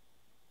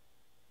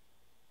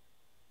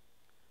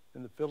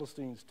 And the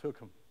Philistines took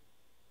him,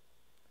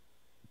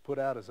 put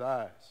out his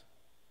eyes,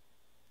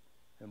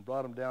 and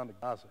brought him down to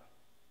Gaza.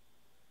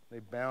 They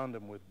bound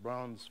him with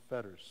bronze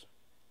fetters,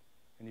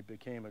 and he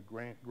became a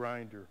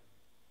grinder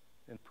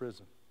in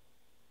prison.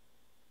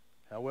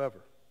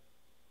 However,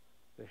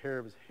 the hair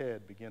of his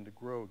head began to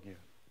grow again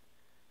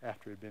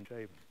after it had been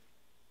shaven.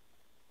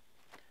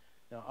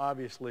 Now,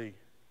 obviously,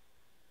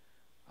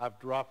 I've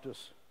dropped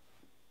us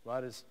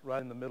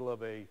right in the middle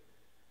of a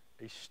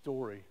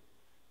story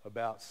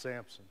about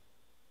Samson.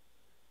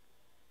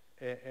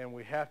 And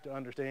we have to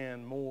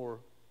understand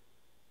more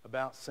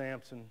about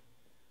Samson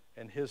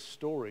and his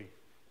story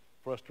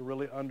for us to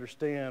really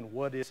understand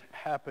what is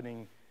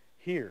happening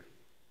here.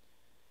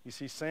 You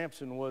see,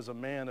 Samson was a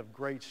man of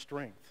great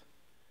strength,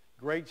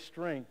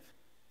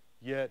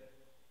 yet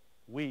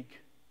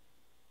weak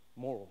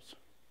morals.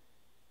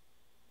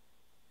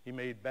 He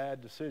made bad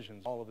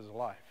decisions all of his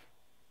life.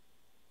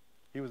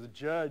 He was a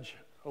judge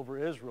over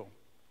Israel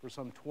for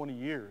some 20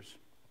 years.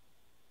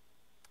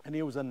 And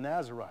he was a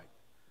Nazirite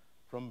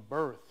from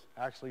birth,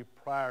 actually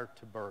prior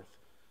to birth.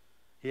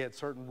 He had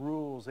certain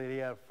rules that he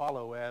had to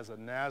follow as a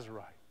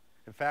Nazirite.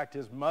 In fact,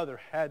 his mother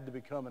had to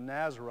become a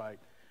Nazirite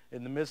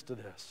in the midst of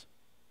this.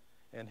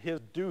 And his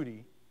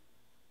duty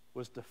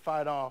was to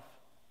fight off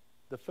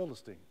the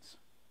Philistines.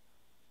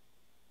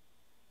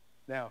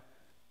 Now,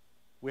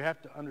 we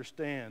have to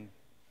understand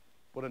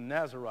what a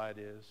Nazirite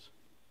is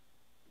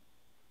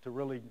to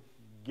really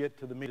get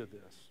to the meat of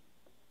this.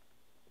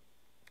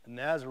 A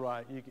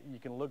Nazirite, you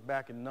can look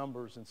back in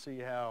Numbers and see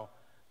how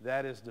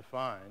that is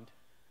defined.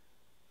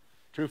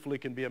 Truthfully,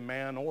 can be a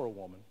man or a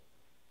woman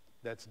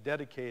that's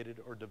dedicated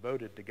or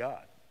devoted to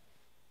God.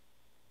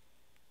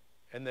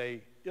 And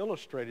they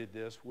illustrated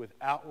this with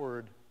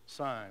outward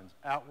signs,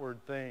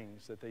 outward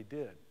things that they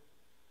did.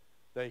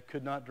 They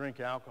could not drink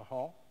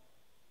alcohol.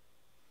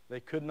 They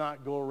could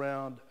not go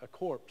around a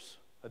corpse,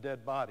 a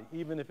dead body,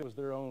 even if it was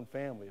their own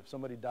family. If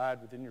somebody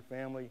died within your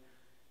family,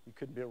 you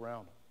couldn't be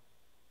around them.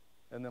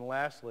 And then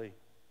lastly,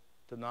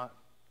 to not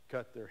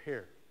cut their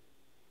hair.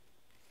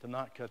 To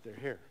not cut their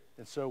hair.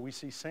 And so we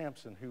see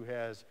Samson, who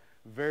has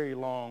very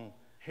long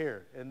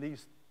hair. And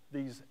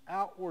these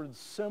outward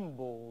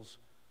symbols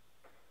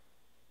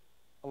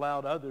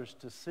allowed others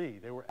to see.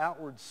 They were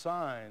outward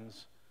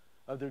signs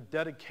of their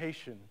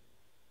dedication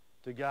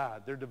to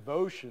God, their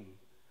devotion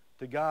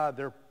to God,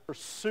 their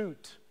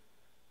pursuit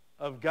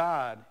of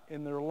God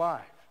in their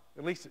life.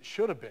 At least it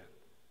should have been,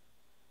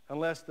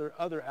 unless their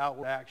other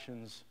outward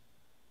actions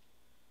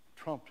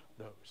trumped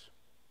those.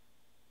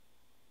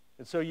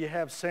 And so you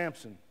have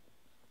Samson.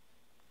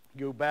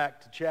 Go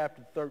back to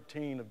chapter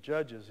 13 of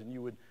Judges, and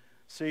you would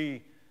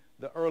see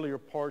the earlier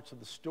parts of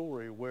the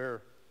story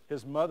where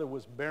his mother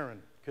was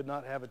barren, could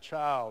not have a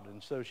child,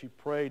 and so she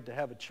prayed to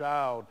have a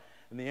child,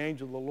 and the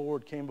angel of the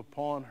Lord came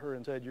upon her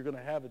and said, "You're going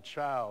to have a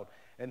child,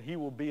 and he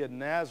will be a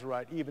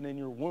Nazirite even in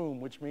your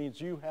womb," which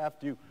means you have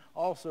to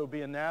also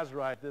be a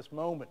Nazirite at this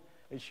moment.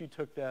 And she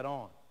took that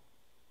on.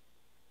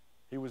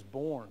 He was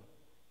born.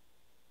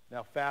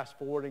 Now, fast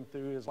forwarding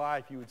through his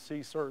life, you would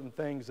see certain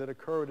things that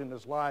occurred in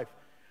his life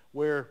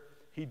where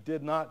he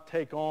did not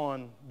take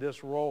on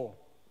this role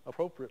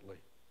appropriately.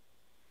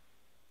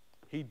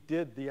 He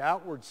did the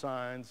outward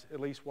signs, at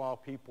least while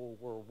people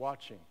were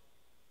watching.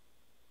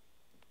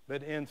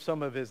 But in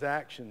some of his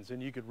actions,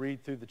 and you could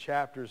read through the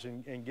chapters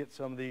and get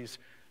some of these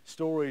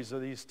stories or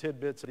these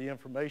tidbits of the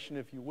information,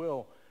 if you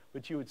will,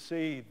 but you would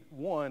see,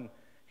 one,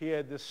 he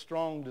had this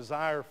strong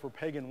desire for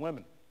pagan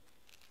women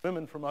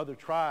from other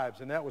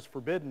tribes, and that was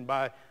forbidden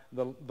by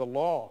the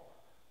law,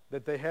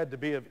 that they had to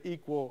be of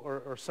equal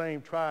or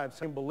same tribe,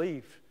 same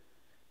belief,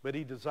 but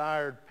he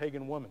desired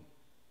pagan women.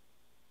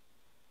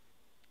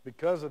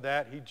 Because of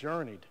that, he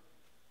journeyed.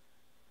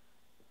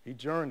 He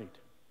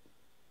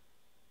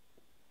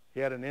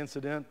had an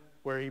incident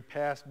where he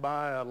passed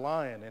by a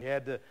lion, and he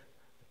had to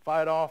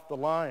fight off the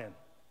lion.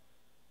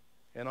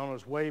 And on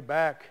his way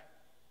back,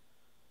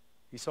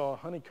 he saw a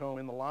honeycomb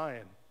in the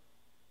lion,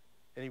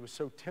 and he was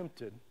so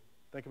tempted.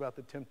 Think about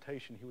the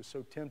temptation. He was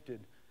so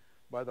tempted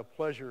by the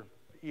pleasure of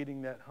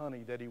eating that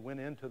honey that he went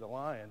into the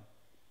lion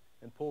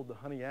and pulled the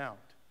honey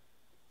out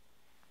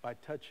by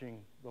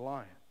touching the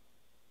lion.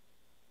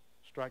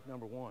 Strike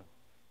number one.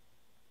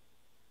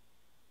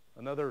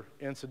 Another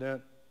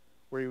incident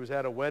where he was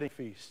at a wedding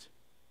feast.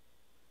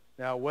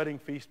 Now, a wedding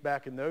feast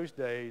back in those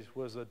days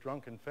was a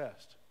drunken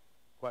fest,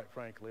 quite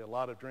frankly, a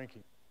lot of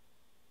drinking.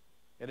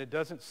 And it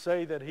doesn't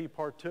say that he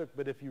partook,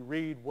 but if you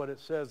read what it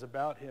says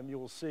about him, you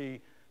will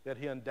see that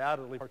he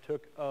undoubtedly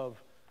partook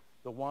of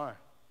the wine.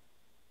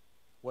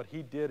 What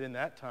he did in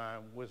that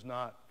time was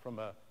not from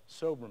a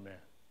sober man.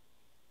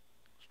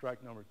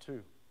 Strike number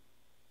two.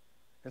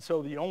 And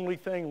so the only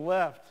thing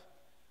left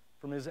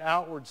from his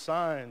outward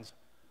signs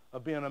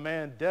of being a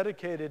man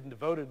dedicated and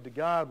devoted to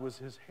God was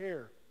his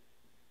hair.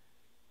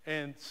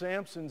 And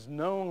Samson's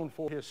known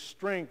for his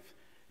strength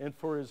and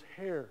for his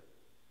hair.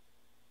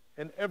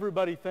 And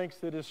everybody thinks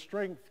that his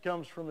strength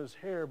comes from his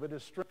hair, but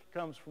his strength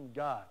comes from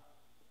God.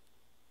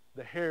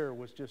 The hair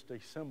was just a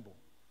symbol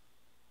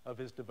of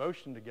his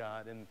devotion to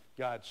God and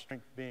God's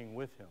strength being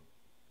with him.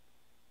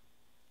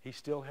 He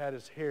still had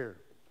his hair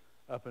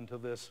up until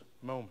this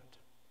moment.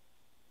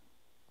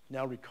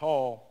 Now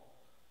recall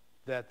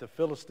that the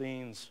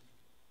Philistines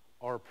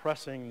are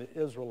oppressing the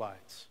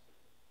Israelites.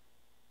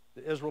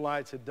 The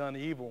Israelites had done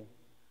evil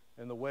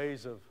in the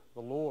ways of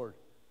the Lord,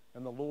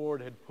 and the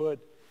Lord had put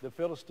the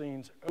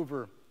Philistines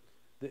over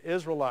the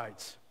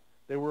Israelites.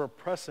 They were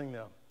oppressing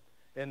them.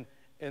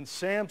 And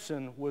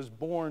Samson was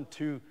born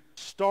to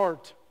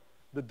start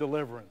the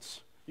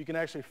deliverance. You can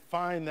actually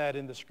find that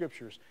in the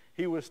scriptures.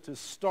 He was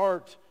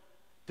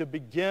to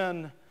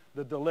begin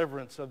the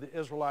deliverance of the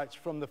Israelites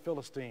from the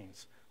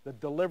Philistines. The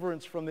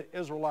deliverance from the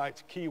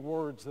Israelites, key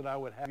words that I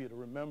would have you to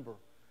remember.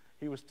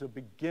 He was to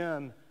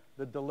begin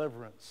the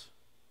deliverance.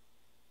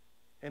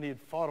 And he had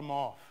fought them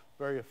off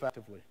very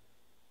effectively.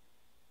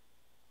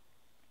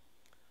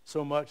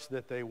 So much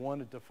that they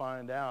wanted to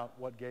find out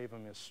what gave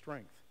him his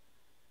strength.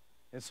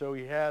 And so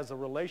he has a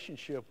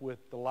relationship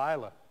with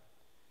Delilah.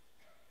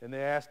 And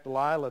they asked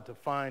Delilah to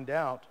find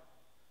out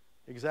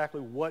exactly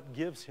what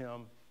gives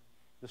him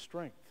the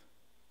strength.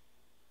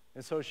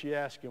 And so she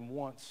asked him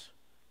once,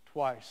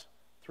 twice,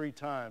 3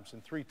 times.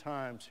 And 3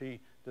 times he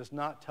does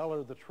not tell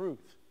her the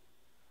truth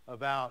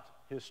about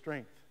his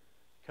strength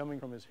coming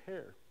from his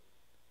hair.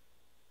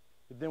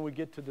 But then we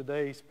get to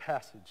today's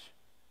passage.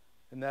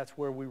 And that's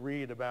where we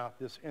read about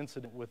this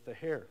incident with the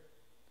hair.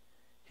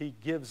 He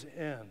gives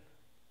in.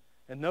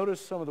 And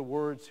notice some of the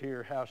words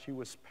here, how she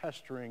was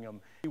pestering him.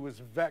 He was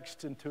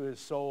vexed into his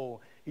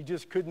soul. He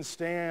just couldn't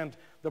stand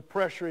the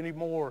pressure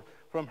anymore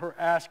from her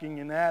asking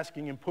and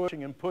asking and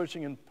pushing and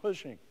pushing and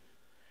pushing.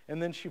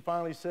 And then she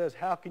finally says,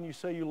 how can you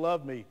say you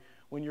love me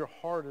when your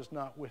heart is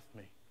not with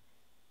me?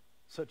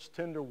 Such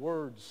tender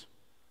words,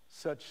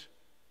 such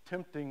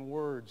tempting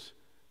words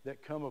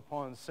that come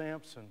upon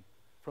Samson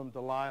from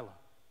Delilah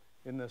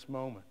in this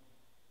moment.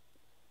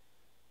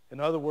 In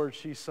other words,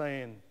 she's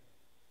saying,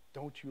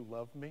 don't you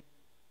love me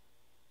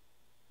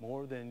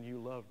more than you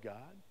love God?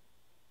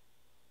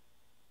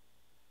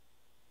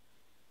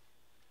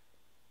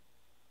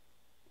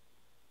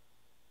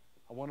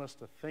 I want us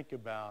to think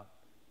about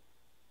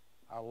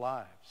our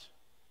lives.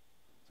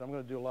 So I'm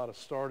going to do a lot of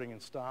starting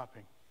and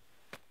stopping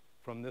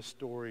from this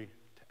story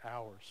to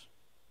ours.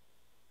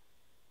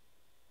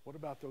 What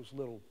about those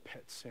little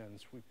pet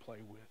sins we play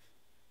with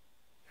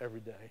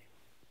every day?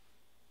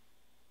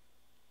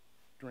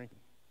 Drinking,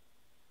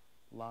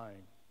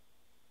 lying,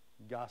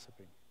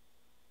 gossiping,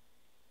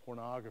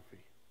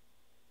 pornography,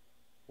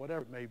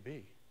 whatever it may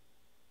be,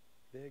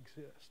 they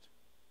exist.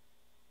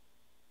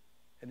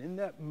 And in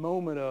that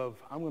moment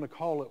of, I'm going to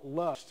call it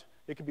lust,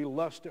 it could be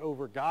lust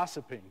over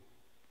gossiping.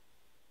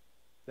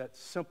 That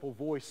simple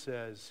voice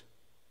says,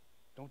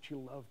 don't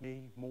you love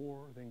me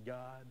more than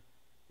God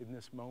in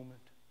this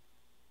moment?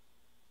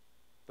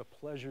 The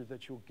pleasure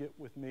that you'll get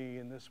with me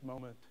in this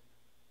moment,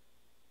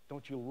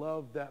 don't you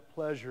love that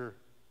pleasure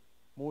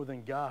more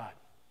than God?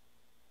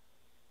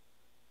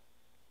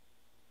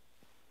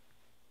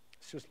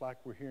 It's just like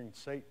we're hearing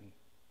Satan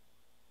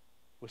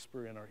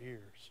whisper in our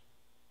ears.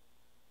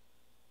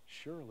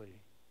 Surely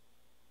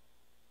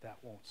that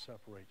won't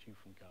separate you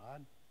from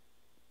God.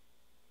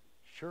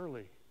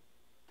 Surely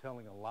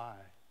telling a lie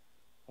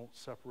won't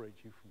separate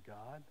you from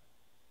God.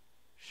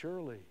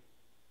 Surely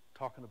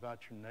talking about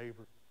your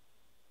neighbor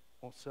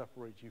won't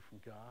separate you from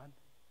God.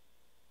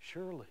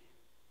 Surely,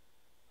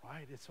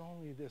 right? It's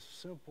only this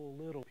simple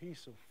little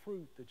piece of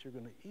fruit that you're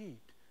going to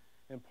eat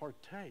and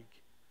partake.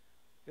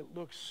 It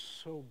looks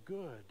so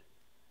good,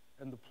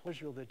 and the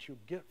pleasure that you'll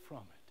get from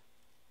it.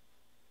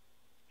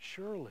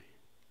 Surely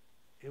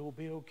it will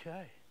be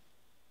okay.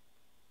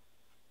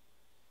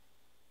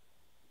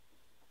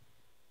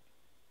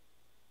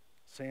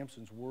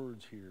 Samson's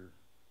words here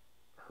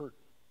hurt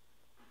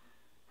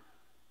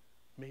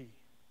me,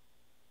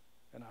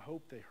 and I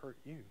hope they hurt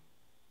you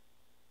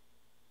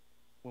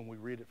when we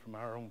read it from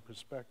our own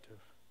perspective.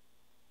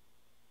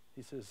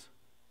 He says,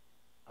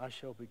 I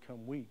shall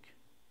become weak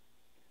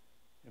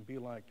and be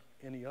like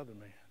any other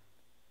man.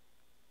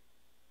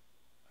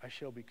 I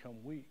shall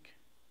become weak.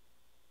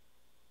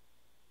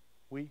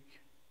 Weak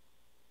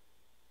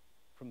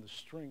from the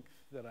strength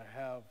that I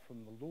have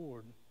from the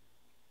Lord.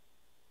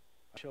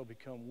 I shall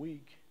become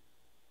weak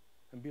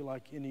and be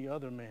like any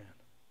other man.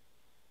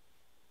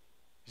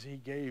 He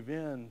gave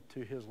in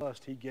to his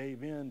lust. He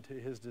gave in to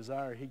his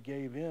desire. He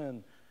gave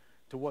in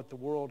to what the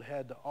world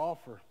had to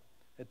offer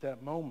at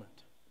that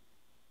moment.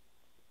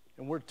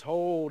 And we're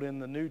told in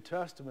the New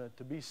Testament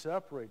to be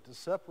separate, to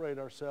separate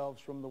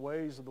ourselves from the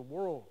ways of the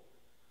world.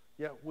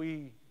 Yet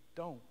we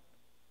don't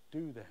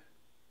do that.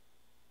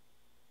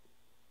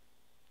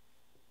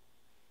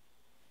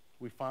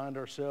 We find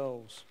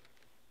ourselves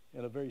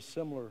in a very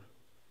similar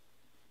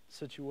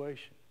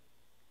situation.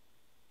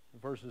 In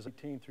verses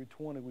 18 through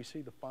 20, we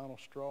see the final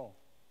straw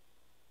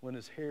when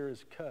his hair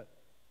is cut.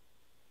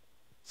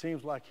 It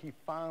seems like he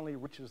finally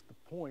reaches the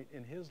point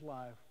in his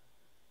life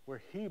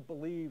where he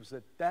believes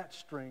that that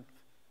strength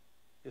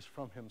is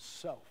from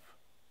himself.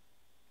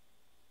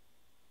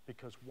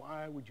 Because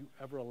why would you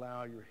ever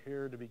allow your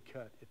hair to be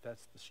cut if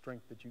that's the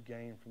strength that you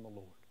gain from the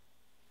Lord?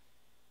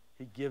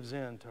 He gives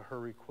in to her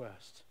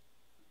request.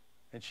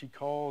 And she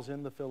calls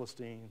in the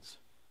Philistines,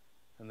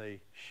 and they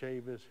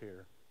shave his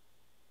hair.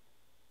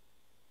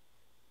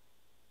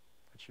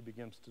 And she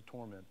begins to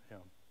torment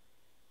him.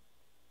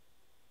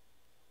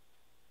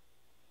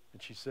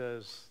 And she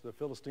says, the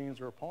Philistines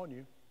are upon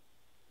you.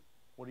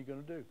 What are you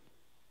going to do?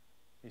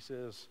 He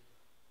says,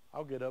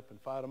 I'll get up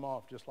and fight them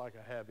off just like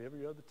I have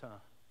every other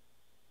time.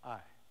 I.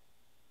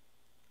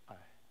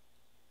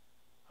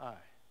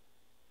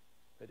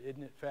 But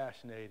isn't it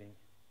fascinating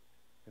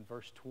in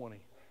verse 20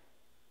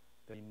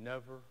 that he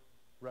never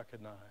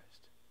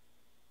recognized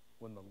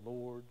when the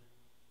Lord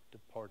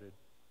departed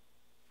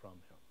from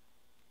him?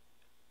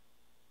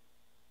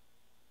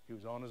 He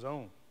was on his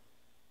own.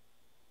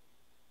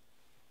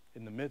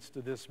 In the midst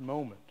of this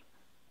moment.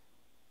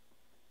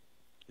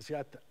 You see,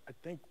 I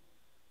think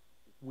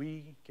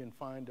we can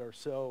find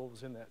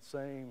ourselves in that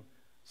same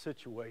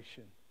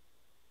situation.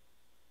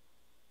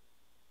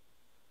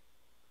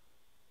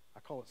 I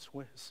call it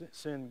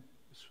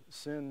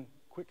sin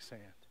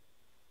quicksand.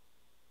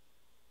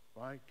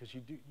 Right? Because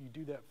you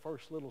do that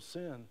first little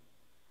sin,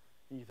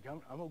 and you think,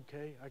 I'm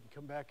okay, I can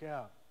come back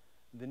out.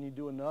 And then you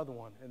do another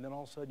one, and then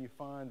all of a sudden you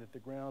find that the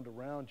ground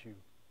around you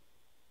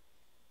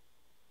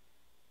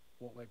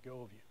won't let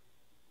go of you.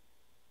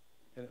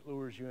 And it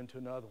lures you into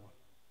another one,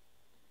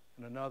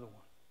 and another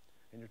one.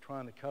 And you're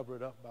trying to cover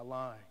it up by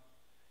lying.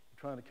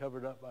 You're trying to cover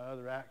it up by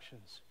other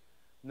actions.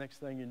 Next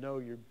thing you know,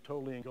 you're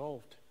totally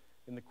engulfed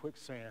in the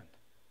quicksand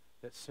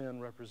that sin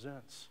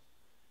represents.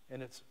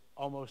 And it's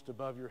almost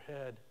above your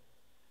head.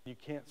 You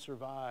can't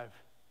survive,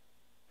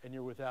 and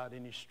you're without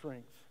any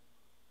strength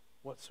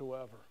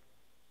whatsoever.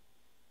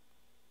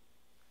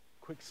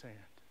 Quicksand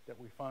that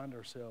we find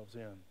ourselves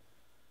in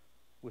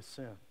with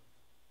sin.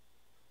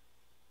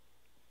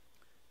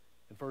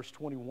 In verse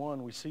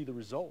 21, we see the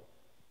result.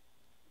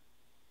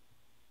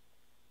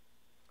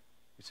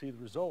 We see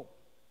the result.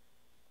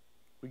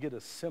 We get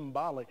a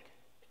symbolic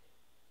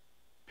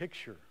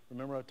picture.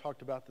 Remember I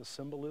talked about the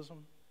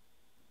symbolism?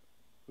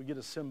 We get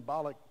a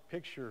symbolic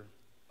picture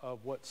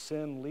of what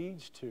sin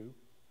leads to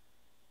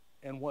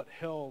and what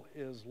hell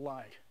is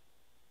like.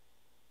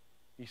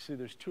 You see,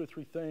 there's 2 or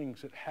 3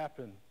 things that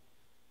happen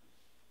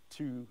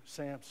to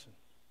Samson.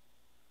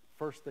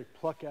 First, they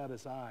pluck out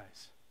his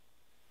eyes.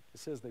 It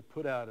says they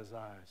put out his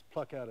eyes,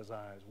 pluck out his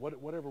eyes.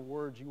 Whatever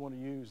words you want to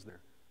use there,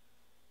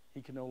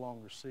 he can no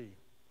longer see.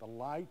 The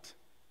light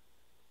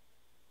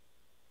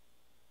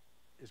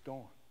is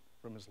gone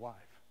from his life.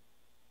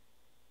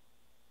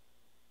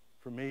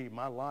 For me,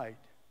 my light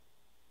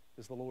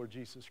is the Lord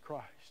Jesus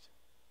Christ.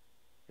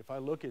 If I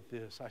look at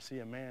this, I see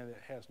a man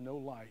that has no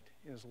light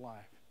in his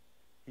life.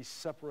 He's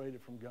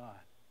separated from God.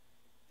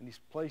 And he's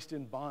placed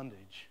in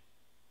bondage,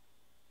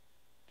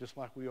 just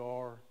like we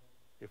are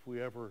if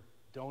we ever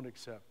don't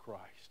accept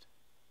Christ.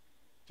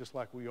 Just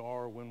like we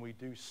are when we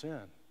do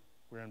sin,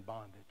 we're in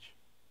bondage.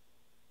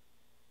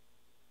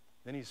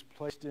 Then he's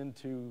placed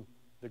into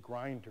the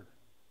grinder.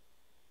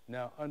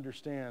 Now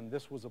understand,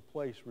 this was a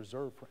place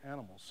reserved for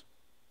animals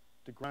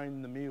to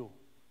grind the meal,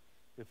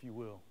 if you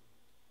will.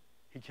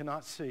 He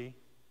cannot see.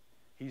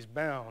 He's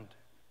bound,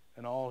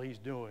 and all he's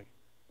doing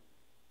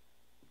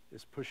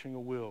is pushing a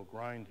wheel,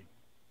 grinding,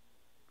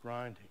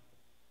 grinding,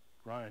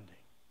 grinding.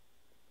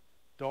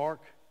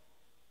 Dark,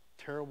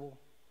 terrible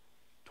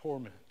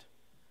torment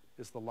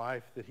is the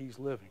life that he's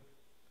living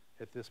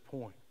at this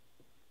point.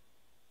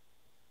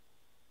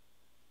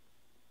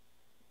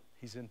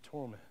 He's in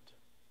torment.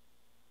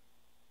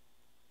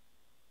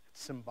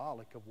 It's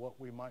symbolic of what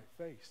we might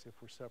face if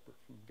we're separate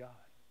from God.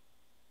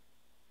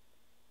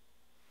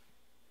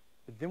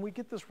 But then we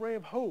get this ray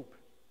of hope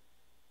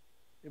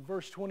in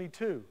verse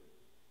 22.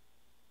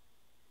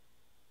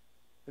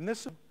 And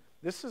this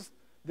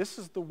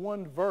is the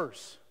one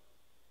verse.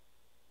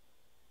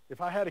 If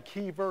I had a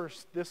key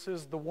verse, this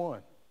is the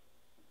one.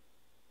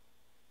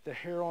 The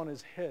hair on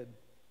his head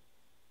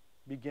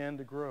began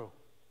to grow.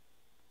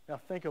 Now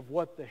think of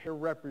what the hair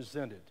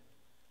represented.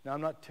 Now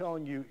I'm not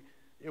telling you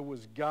it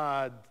was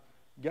God.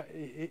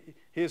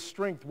 His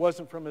strength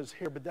wasn't from his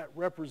hair, but that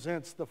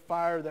represents the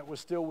fire that was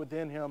still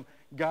within him,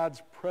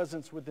 God's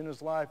presence within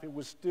his life. It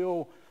was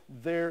still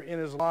there in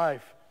his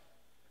life.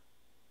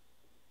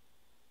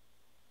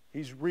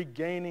 He's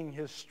regaining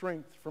his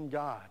strength from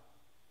God,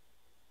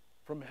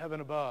 from heaven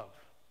above.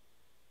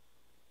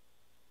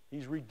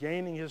 He's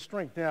regaining his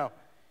strength. Now,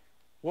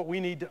 what we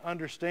need to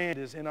understand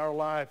is in our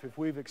life, if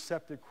we've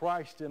accepted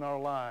Christ in our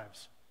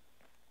lives,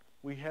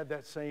 we have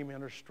that same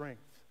inner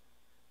strength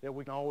that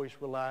we can always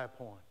rely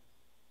upon.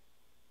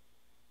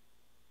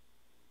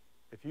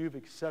 If you've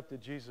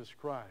accepted Jesus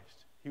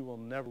Christ, he will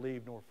never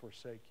leave nor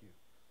forsake you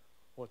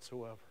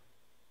whatsoever.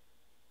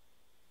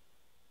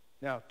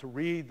 Now, to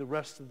read the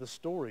rest of the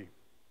story,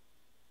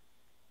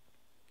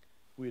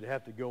 we'd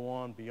have to go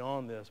on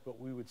beyond this, but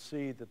we would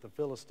see that the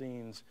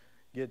Philistines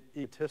get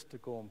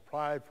egotistical and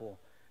prideful,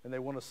 and they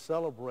want to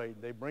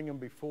celebrate. They bring him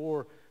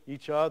before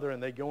each other,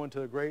 and they go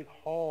into a great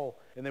hall,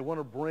 and they want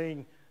to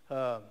bring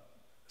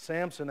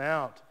Samson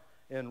out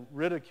and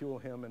ridicule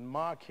him and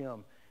mock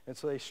him. And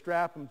so they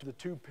strap him to the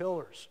two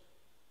pillars.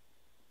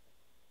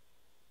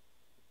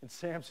 And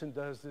Samson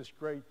does this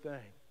great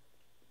thing.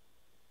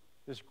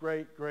 This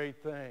great,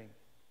 great thing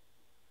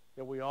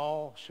that we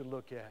all should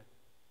look at.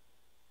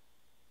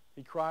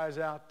 He cries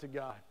out to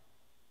God,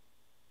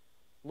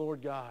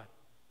 Lord God,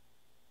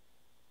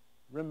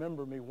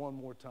 remember me one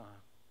more time.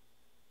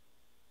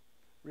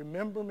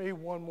 Remember me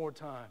one more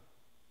time.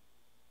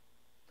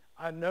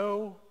 I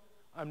know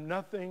I'm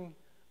nothing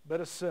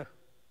but a sinner.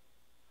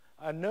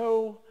 I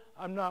know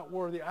I'm not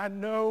worthy. I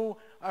know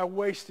I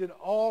wasted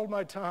all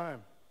my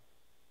time.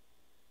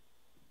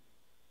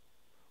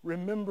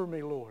 Remember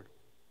me, Lord,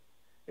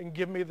 and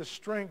give me the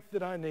strength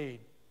that I need.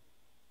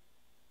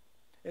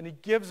 And he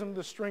gives him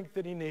the strength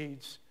that he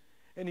needs,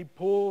 and he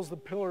pulls the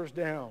pillars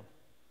down,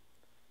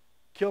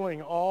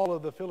 killing all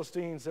of the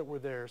Philistines that were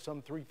there,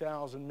 some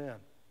 3,000 men.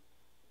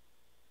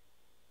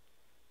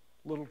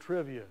 Little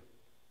trivia.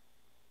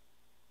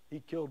 He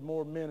killed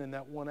more men in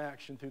that one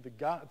action through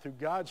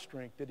God's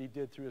strength than he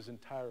did through his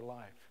entire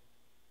life.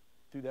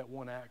 Through that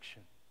one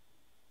action,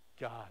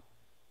 God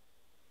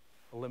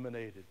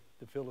eliminated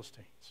the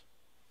Philistines.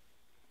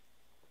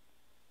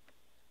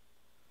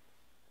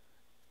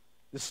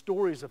 This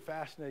story is a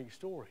fascinating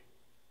story.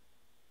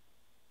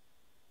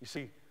 You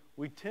see,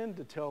 we tend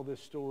to tell this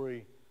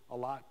story a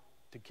lot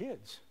to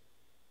kids.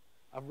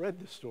 I've read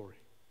this story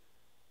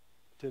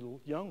to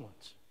young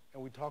ones.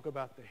 And we talk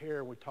about the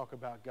hair, we talk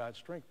about God's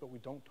strength, but we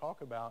don't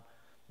talk about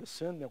the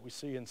sin that we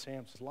see in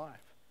Samson's life.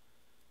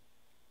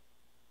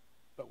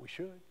 But we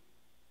should,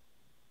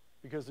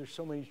 because there's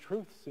so many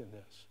truths in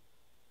this.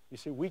 You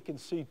see, we can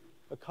see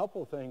a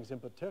couple things in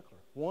particular.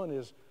 One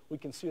is we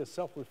can see a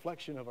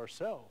self-reflection of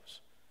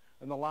ourselves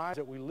and the lives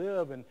that we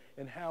live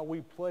and how we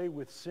play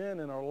with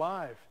sin in our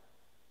life,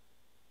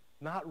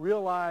 not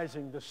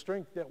realizing the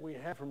strength that we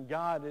have from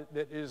God,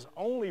 that is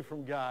only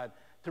from God,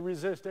 to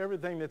resist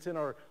everything that's in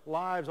our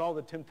lives, all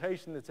the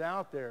temptation that's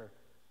out there.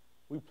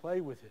 We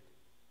play with it.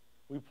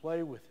 We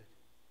play with it.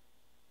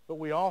 But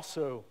we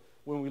also,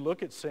 when we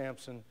look at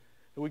Samson,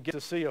 we get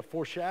to see a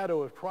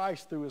foreshadow of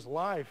Christ through his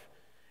life,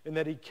 and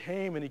that he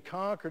came and he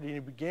conquered and he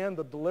began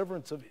the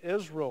deliverance of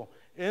Israel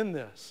in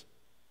this.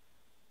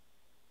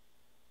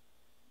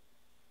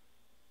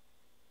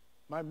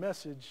 My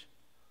message,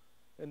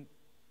 and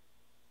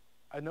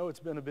I know it's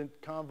been a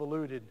bit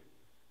convoluted,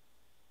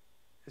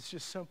 it's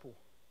just simple.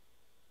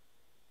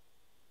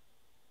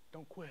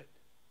 Don't quit.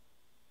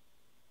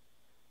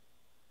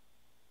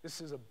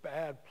 This is a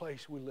bad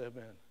place we live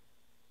in.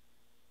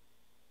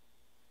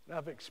 And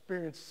I've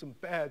experienced some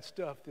bad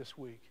stuff this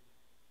week.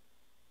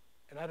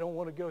 And I don't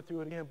want to go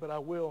through it again, but I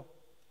will.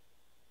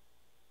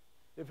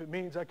 If it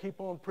means I keep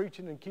on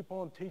preaching and keep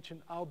on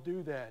teaching, I'll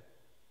do that.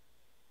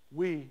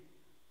 We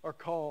are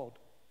called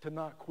to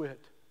not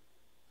quit.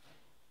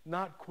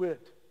 Not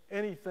quit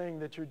anything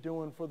that you're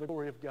doing for the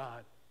glory of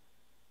God.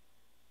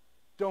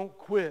 Don't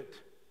quit,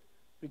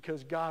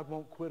 because God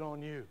won't quit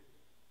on you.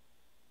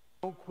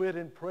 Don't quit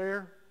in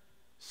prayer,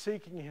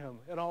 seeking him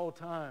at all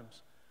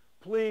times,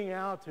 pleading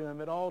out to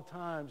him at all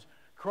times,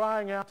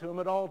 crying out to him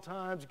at all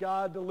times,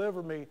 God,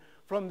 deliver me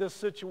from this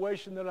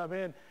situation that I'm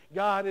in.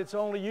 God, it's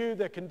only you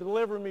that can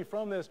deliver me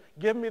from this.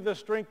 Give me the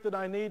strength that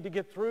I need to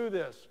get through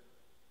this.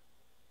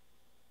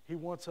 He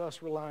wants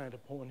us reliant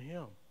upon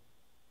him.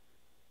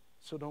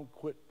 So don't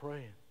quit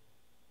praying.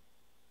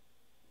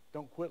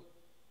 Don't quit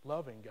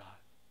loving God.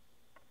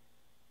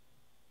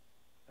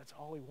 That's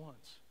all he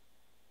wants.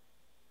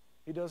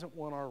 He doesn't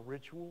want our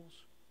rituals.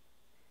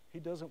 He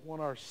doesn't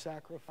want our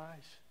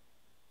sacrifice.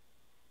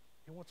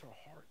 He wants our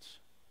hearts.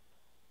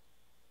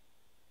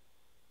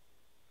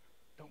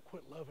 Don't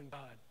quit loving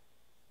God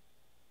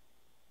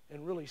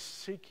and really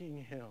seeking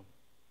him,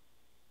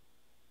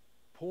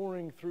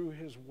 pouring through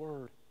his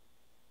word.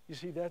 You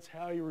see, that's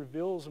how he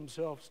reveals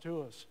himself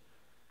to us.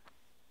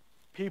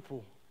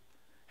 People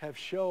have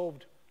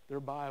shelved their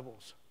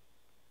Bibles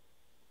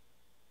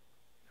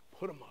and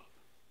put them up.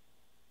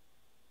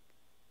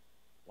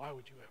 Why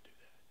would you ever do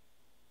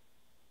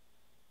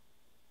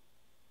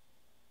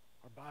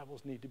that? Our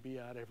Bibles need to be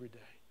out every day.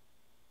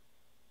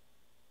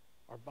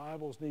 Our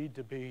Bibles need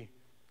to be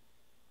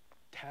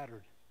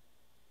tattered,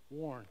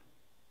 worn,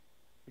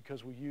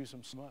 because we use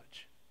them so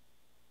much.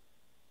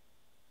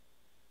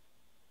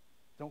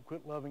 Don't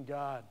quit loving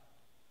God.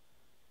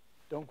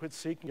 Don't quit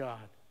seeking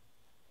God.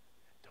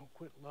 Don't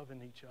quit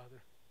loving each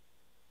other.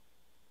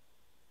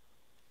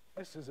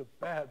 This is a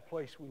bad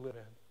place we live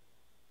in.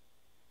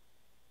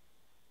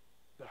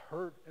 The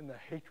hurt and the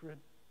hatred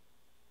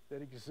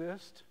that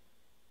exist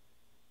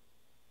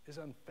is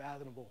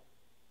unfathomable.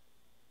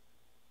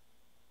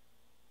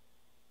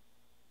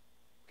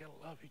 We've got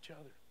to love each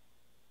other.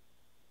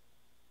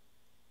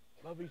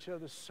 Love each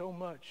other so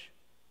much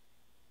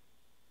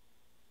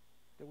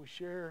that we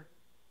share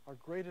our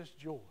greatest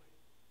joy,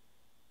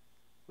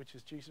 which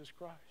is Jesus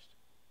Christ.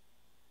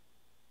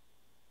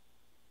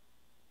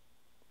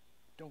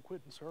 Don't quit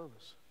in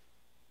service.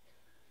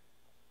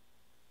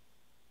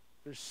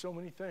 There's so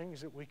many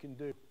things that we can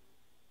do.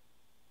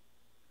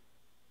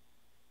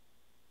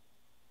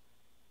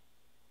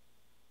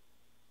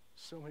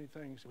 So many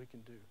things we can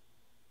do. It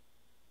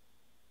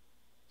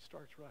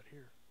starts right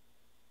here.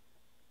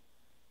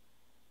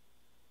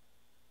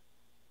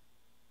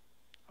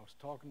 I was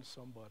talking to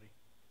somebody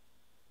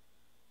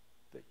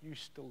that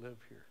used to live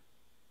here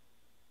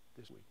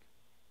this week.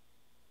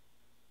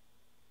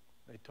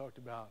 They talked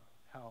about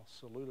how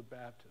Saluda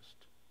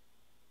Baptist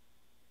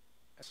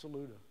and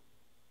Saluda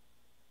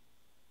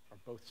are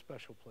both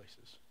special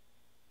places.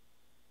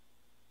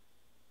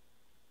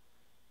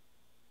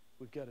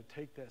 We've got to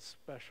take that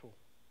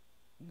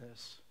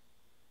specialness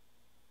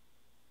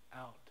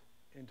out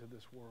into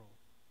this world.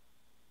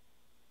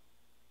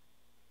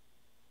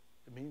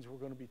 It means we're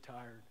going to be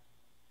tired.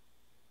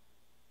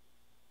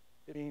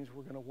 It means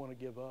we're going to want to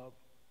give up.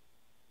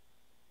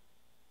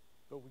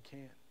 But we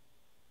can't.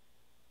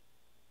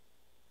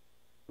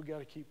 We've got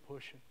to keep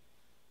pushing.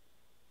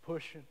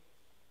 Pushing.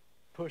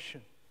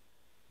 Pushing.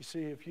 You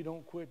see, if you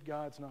don't quit,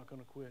 God's not going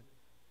to quit.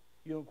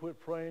 You don't quit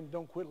praying,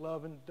 don't quit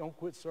loving, don't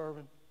quit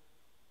serving.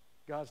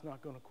 God's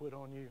not going to quit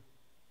on you.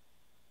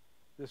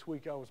 This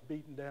week I was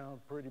beaten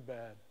down pretty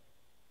bad.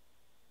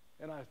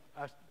 And I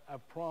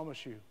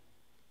promise you,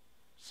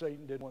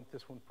 Satan didn't want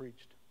this one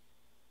preached.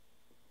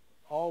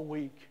 All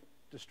week,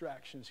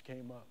 distractions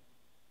came up.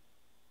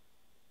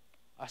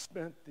 I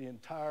spent the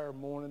entire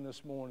morning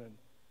this morning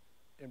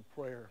in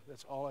prayer.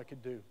 That's all I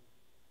could do.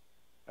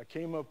 I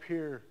came up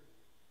here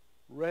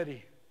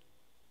ready,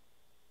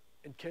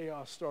 and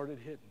chaos started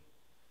hitting.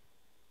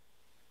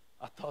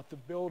 I thought the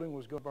building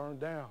was going to burn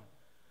down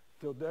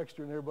till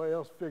Dexter and everybody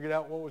else figured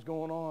out what was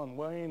going on.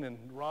 Wayne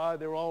and Rod,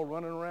 they were all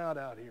running around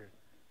out here.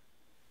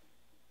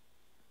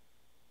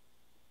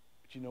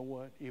 But you know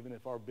what? Even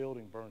if our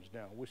building burns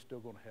down, we're still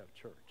going to have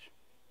church.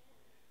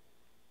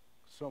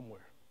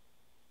 Somewhere,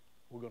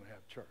 we're going to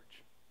have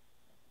church.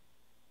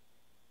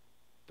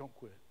 Don't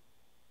quit.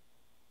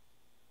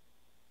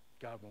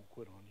 God won't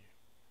quit on you.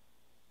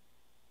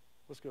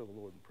 Let's go to the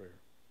Lord in prayer.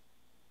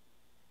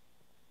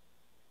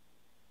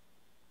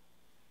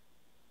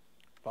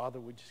 Father,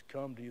 we just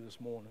come to you this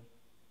morning,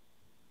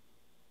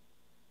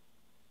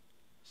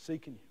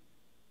 seeking you.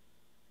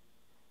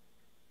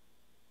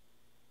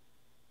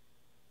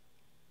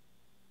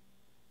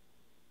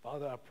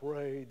 Father, I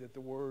pray that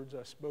the words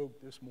I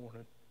spoke this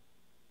morning,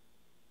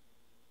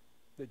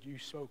 that you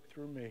spoke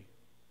through me,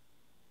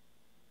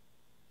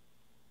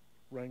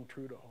 rang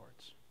true to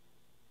hearts.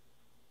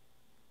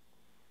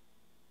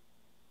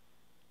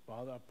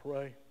 Father, I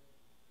pray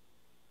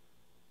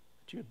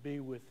that you'd be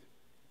with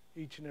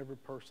each and every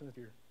person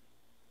here.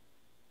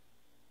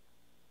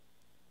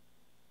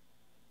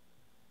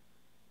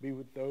 Be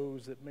with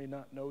those that may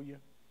not know you.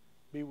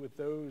 Be with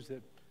those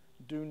that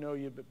do know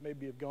you but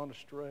maybe have gone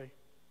astray.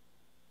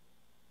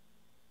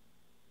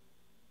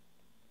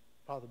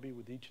 Father, be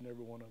with each and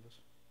every one of us.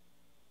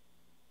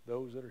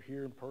 Those that are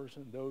here in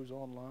person, those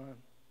online.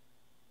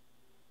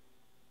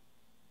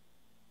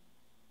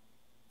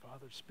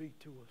 Father, speak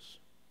to us.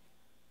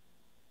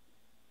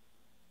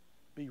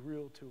 Be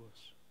real to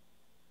us.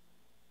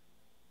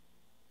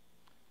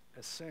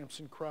 As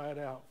Samson cried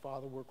out,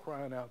 Father, we're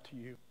crying out to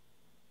you.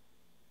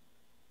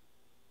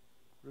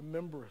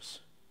 Remember us,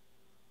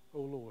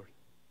 O Lord.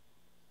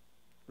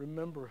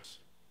 Remember us.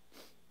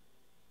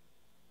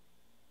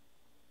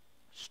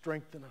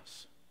 Strengthen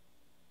us,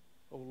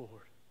 O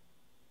Lord.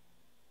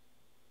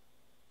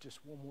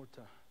 Just one more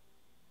time.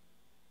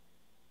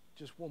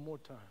 Just one more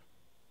time.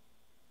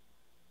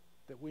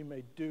 That we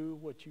may do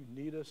what you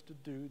need us to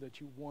do,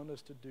 that you want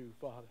us to do,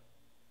 Father.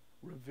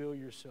 Reveal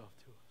yourself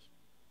to us.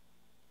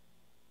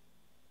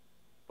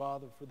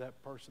 Father, for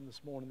that person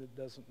this morning that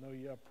doesn't know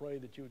you, I pray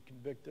that you would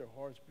convict their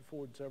hearts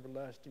before it's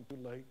everlasting too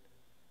late.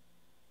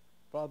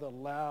 Father,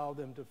 allow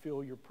them to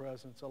feel your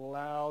presence.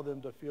 Allow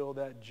them to feel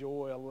that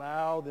joy.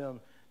 Allow them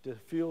to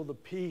feel the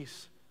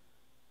peace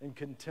and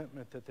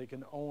contentment that they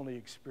can only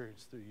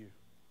experience through you.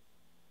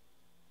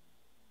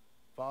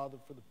 Father,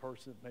 for the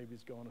person that maybe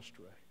has gone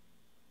astray,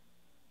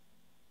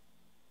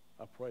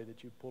 I pray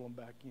that you pull them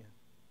back in.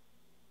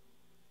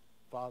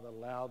 Father,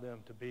 allow them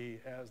to be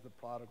as the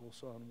prodigal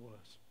son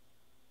was,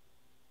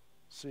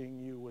 seeing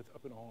you with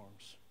open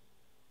arms,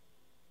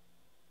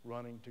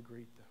 running to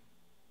greet them.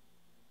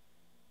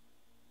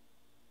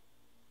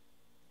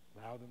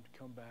 Allow them to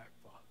come back,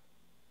 Father.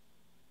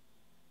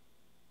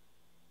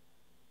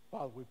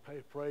 Father, we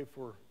pray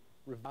for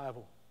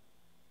revival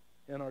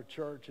in our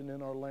church and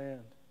in our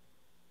land.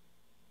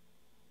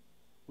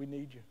 We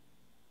need you.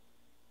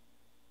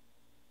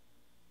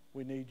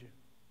 We need you.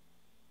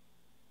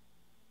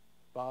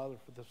 Father,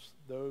 for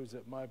those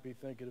that might be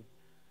thinking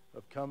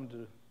of coming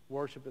to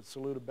worship at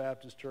Saluda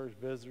Baptist Church,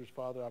 visitors,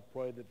 Father, I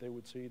pray that they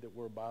would see that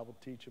we're a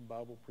Bible-teaching,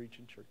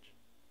 Bible-preaching church.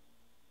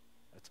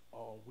 That's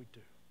all we do.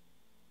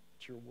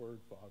 It's your word,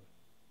 Father.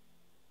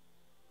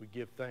 We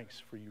give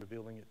thanks for you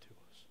revealing it to us.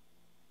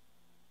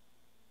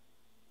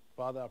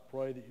 Father, I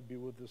pray that you be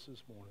with us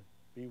this morning.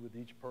 Be with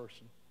each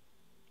person.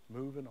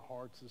 Move in the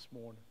hearts this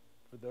morning.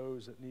 For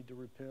those that need to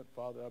repent,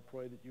 Father, I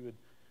pray that you would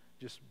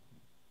just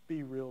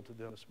be real to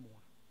them this morning.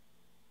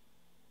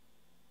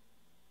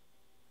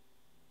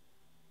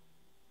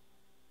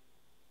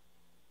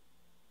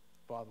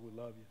 Father, we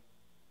love you.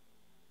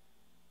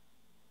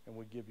 And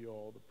we give you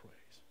all the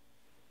praise.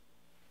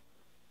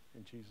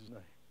 In Jesus' name,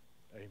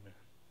 amen.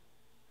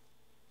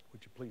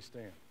 Would you please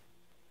stand?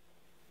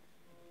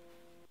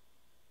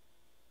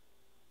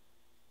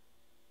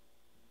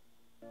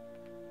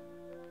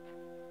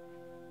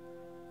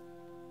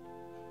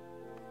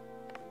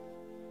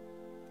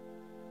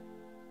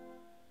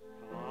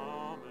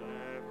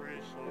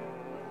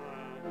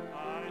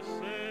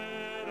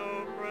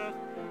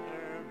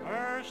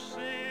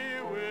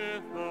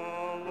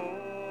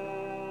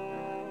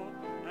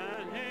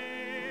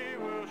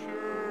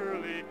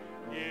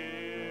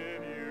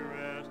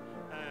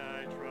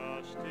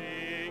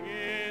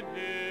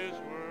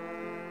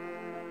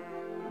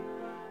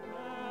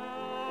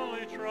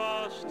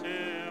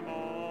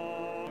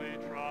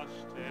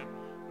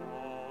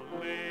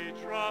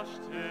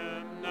 Trust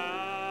him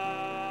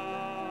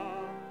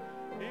now.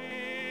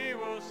 He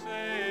will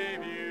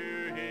save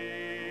you.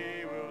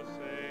 He will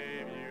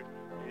save you.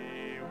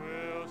 He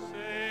will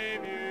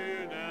save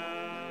you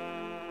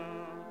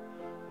now.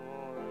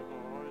 For the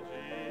Lord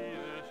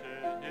Jesus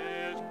in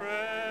his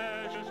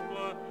precious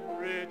blood,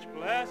 rich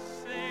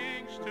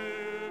blessings to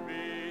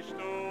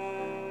bestow,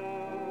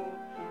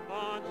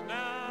 plunge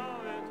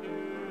now into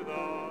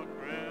the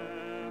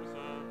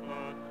crimson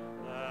blood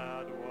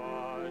that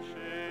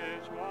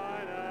washes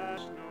white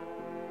as snow.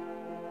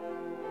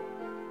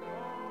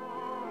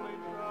 Only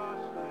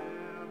trust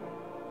him,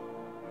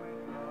 only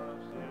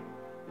trust him,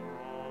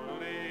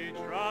 only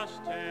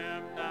trust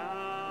him now.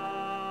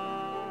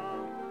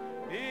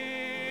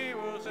 He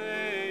will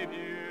save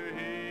you,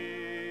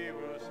 he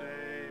will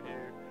save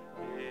you,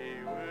 he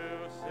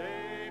will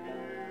save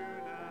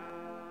you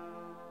now.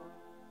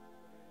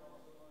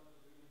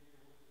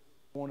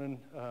 Morning,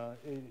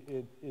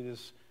 it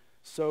is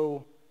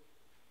so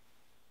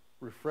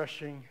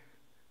refreshing,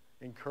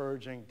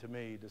 encouraging to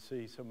me to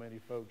see so many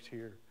folks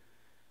here.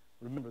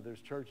 Remember,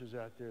 there's churches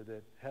out there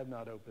that have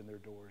not opened their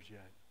doors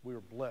yet. We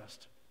are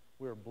blessed.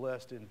 We are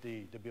blessed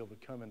indeed to be able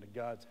to come into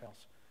God's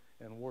house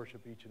and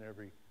worship each and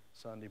every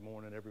Sunday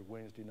morning, every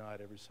Wednesday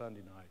night, every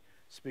Sunday night.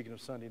 Speaking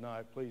of Sunday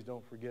night, please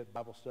don't forget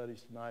Bible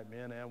studies tonight,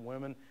 men and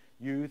women,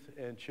 youth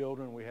and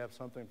children. We have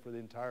something for the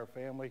entire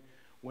family.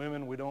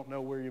 Women, we don't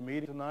know where you're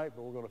meeting tonight,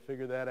 but we're going to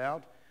figure that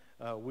out.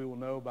 We will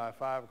know by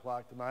 5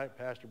 o'clock tonight.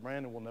 Pastor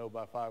Brandon will know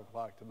by 5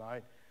 o'clock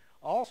tonight.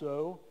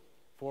 Also,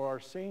 for our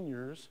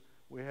seniors,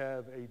 we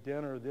have a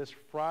dinner this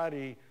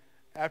Friday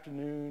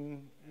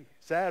afternoon,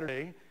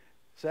 Saturday.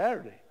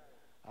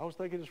 I was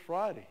thinking it's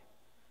Friday.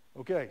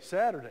 Okay,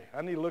 Saturday.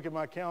 I need to look at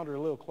my calendar a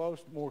little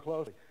more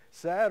closely.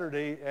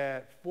 Saturday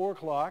at 4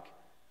 o'clock.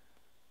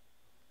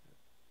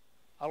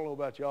 I don't know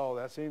about y'all.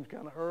 That seems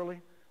kind of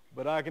early,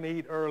 but I can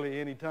eat early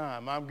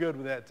anytime. I'm good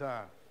with that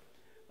time.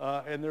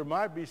 And there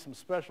might be some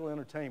special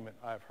entertainment,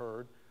 I've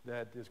heard,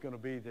 that is going to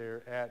be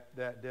there at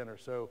that dinner.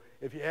 So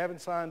if you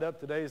haven't signed up,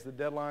 today is the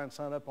deadline.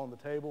 Sign up on the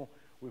table.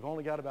 We've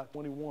only got about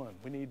 21.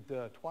 We need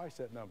twice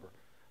that number.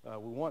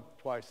 We want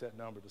twice that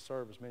number to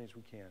serve as many as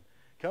we can.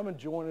 Come and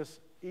join us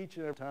each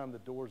and every time the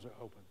doors are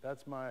open.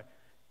 That's my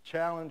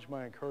challenge,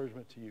 my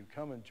encouragement to you.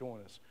 Come and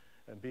join us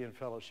and be in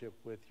fellowship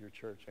with your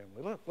church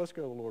family. Let's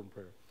go to the Lord in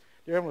prayer.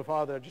 Dear Heavenly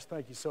Father, I just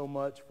thank you so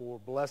much for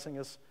blessing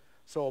us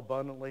so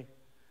abundantly.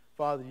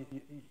 Father,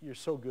 you're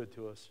so good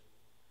to us.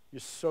 You're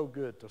so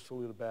good to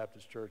Saluda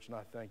Baptist Church, and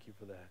I thank you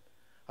for that.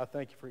 I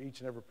thank you for each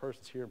and every person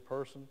that's here in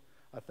person.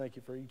 I thank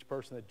you for each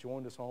person that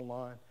joined us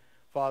online.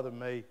 Father,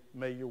 may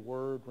your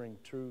word ring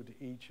true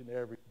to each and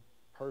every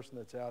person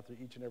that's out there,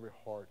 each and every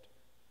heart.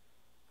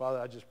 Father,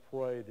 I just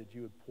pray that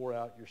you would pour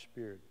out your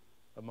Spirit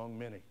among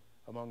many.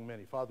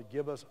 Father,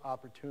 give us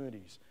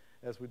opportunities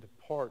as we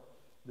depart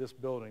this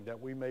building, that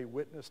we may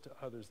witness to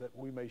others, that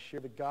we may share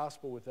the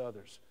gospel with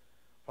others.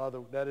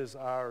 Father, that is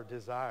our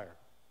desire,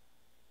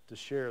 to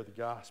share the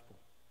gospel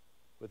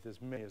with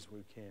as many as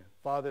we can.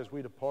 Father, as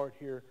we depart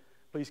here,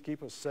 please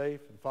keep us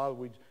safe. And Father,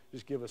 we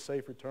just give a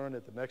safe return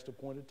at the next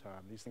appointed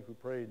time. These things we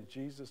pray in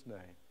Jesus'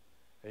 name.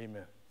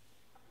 Amen.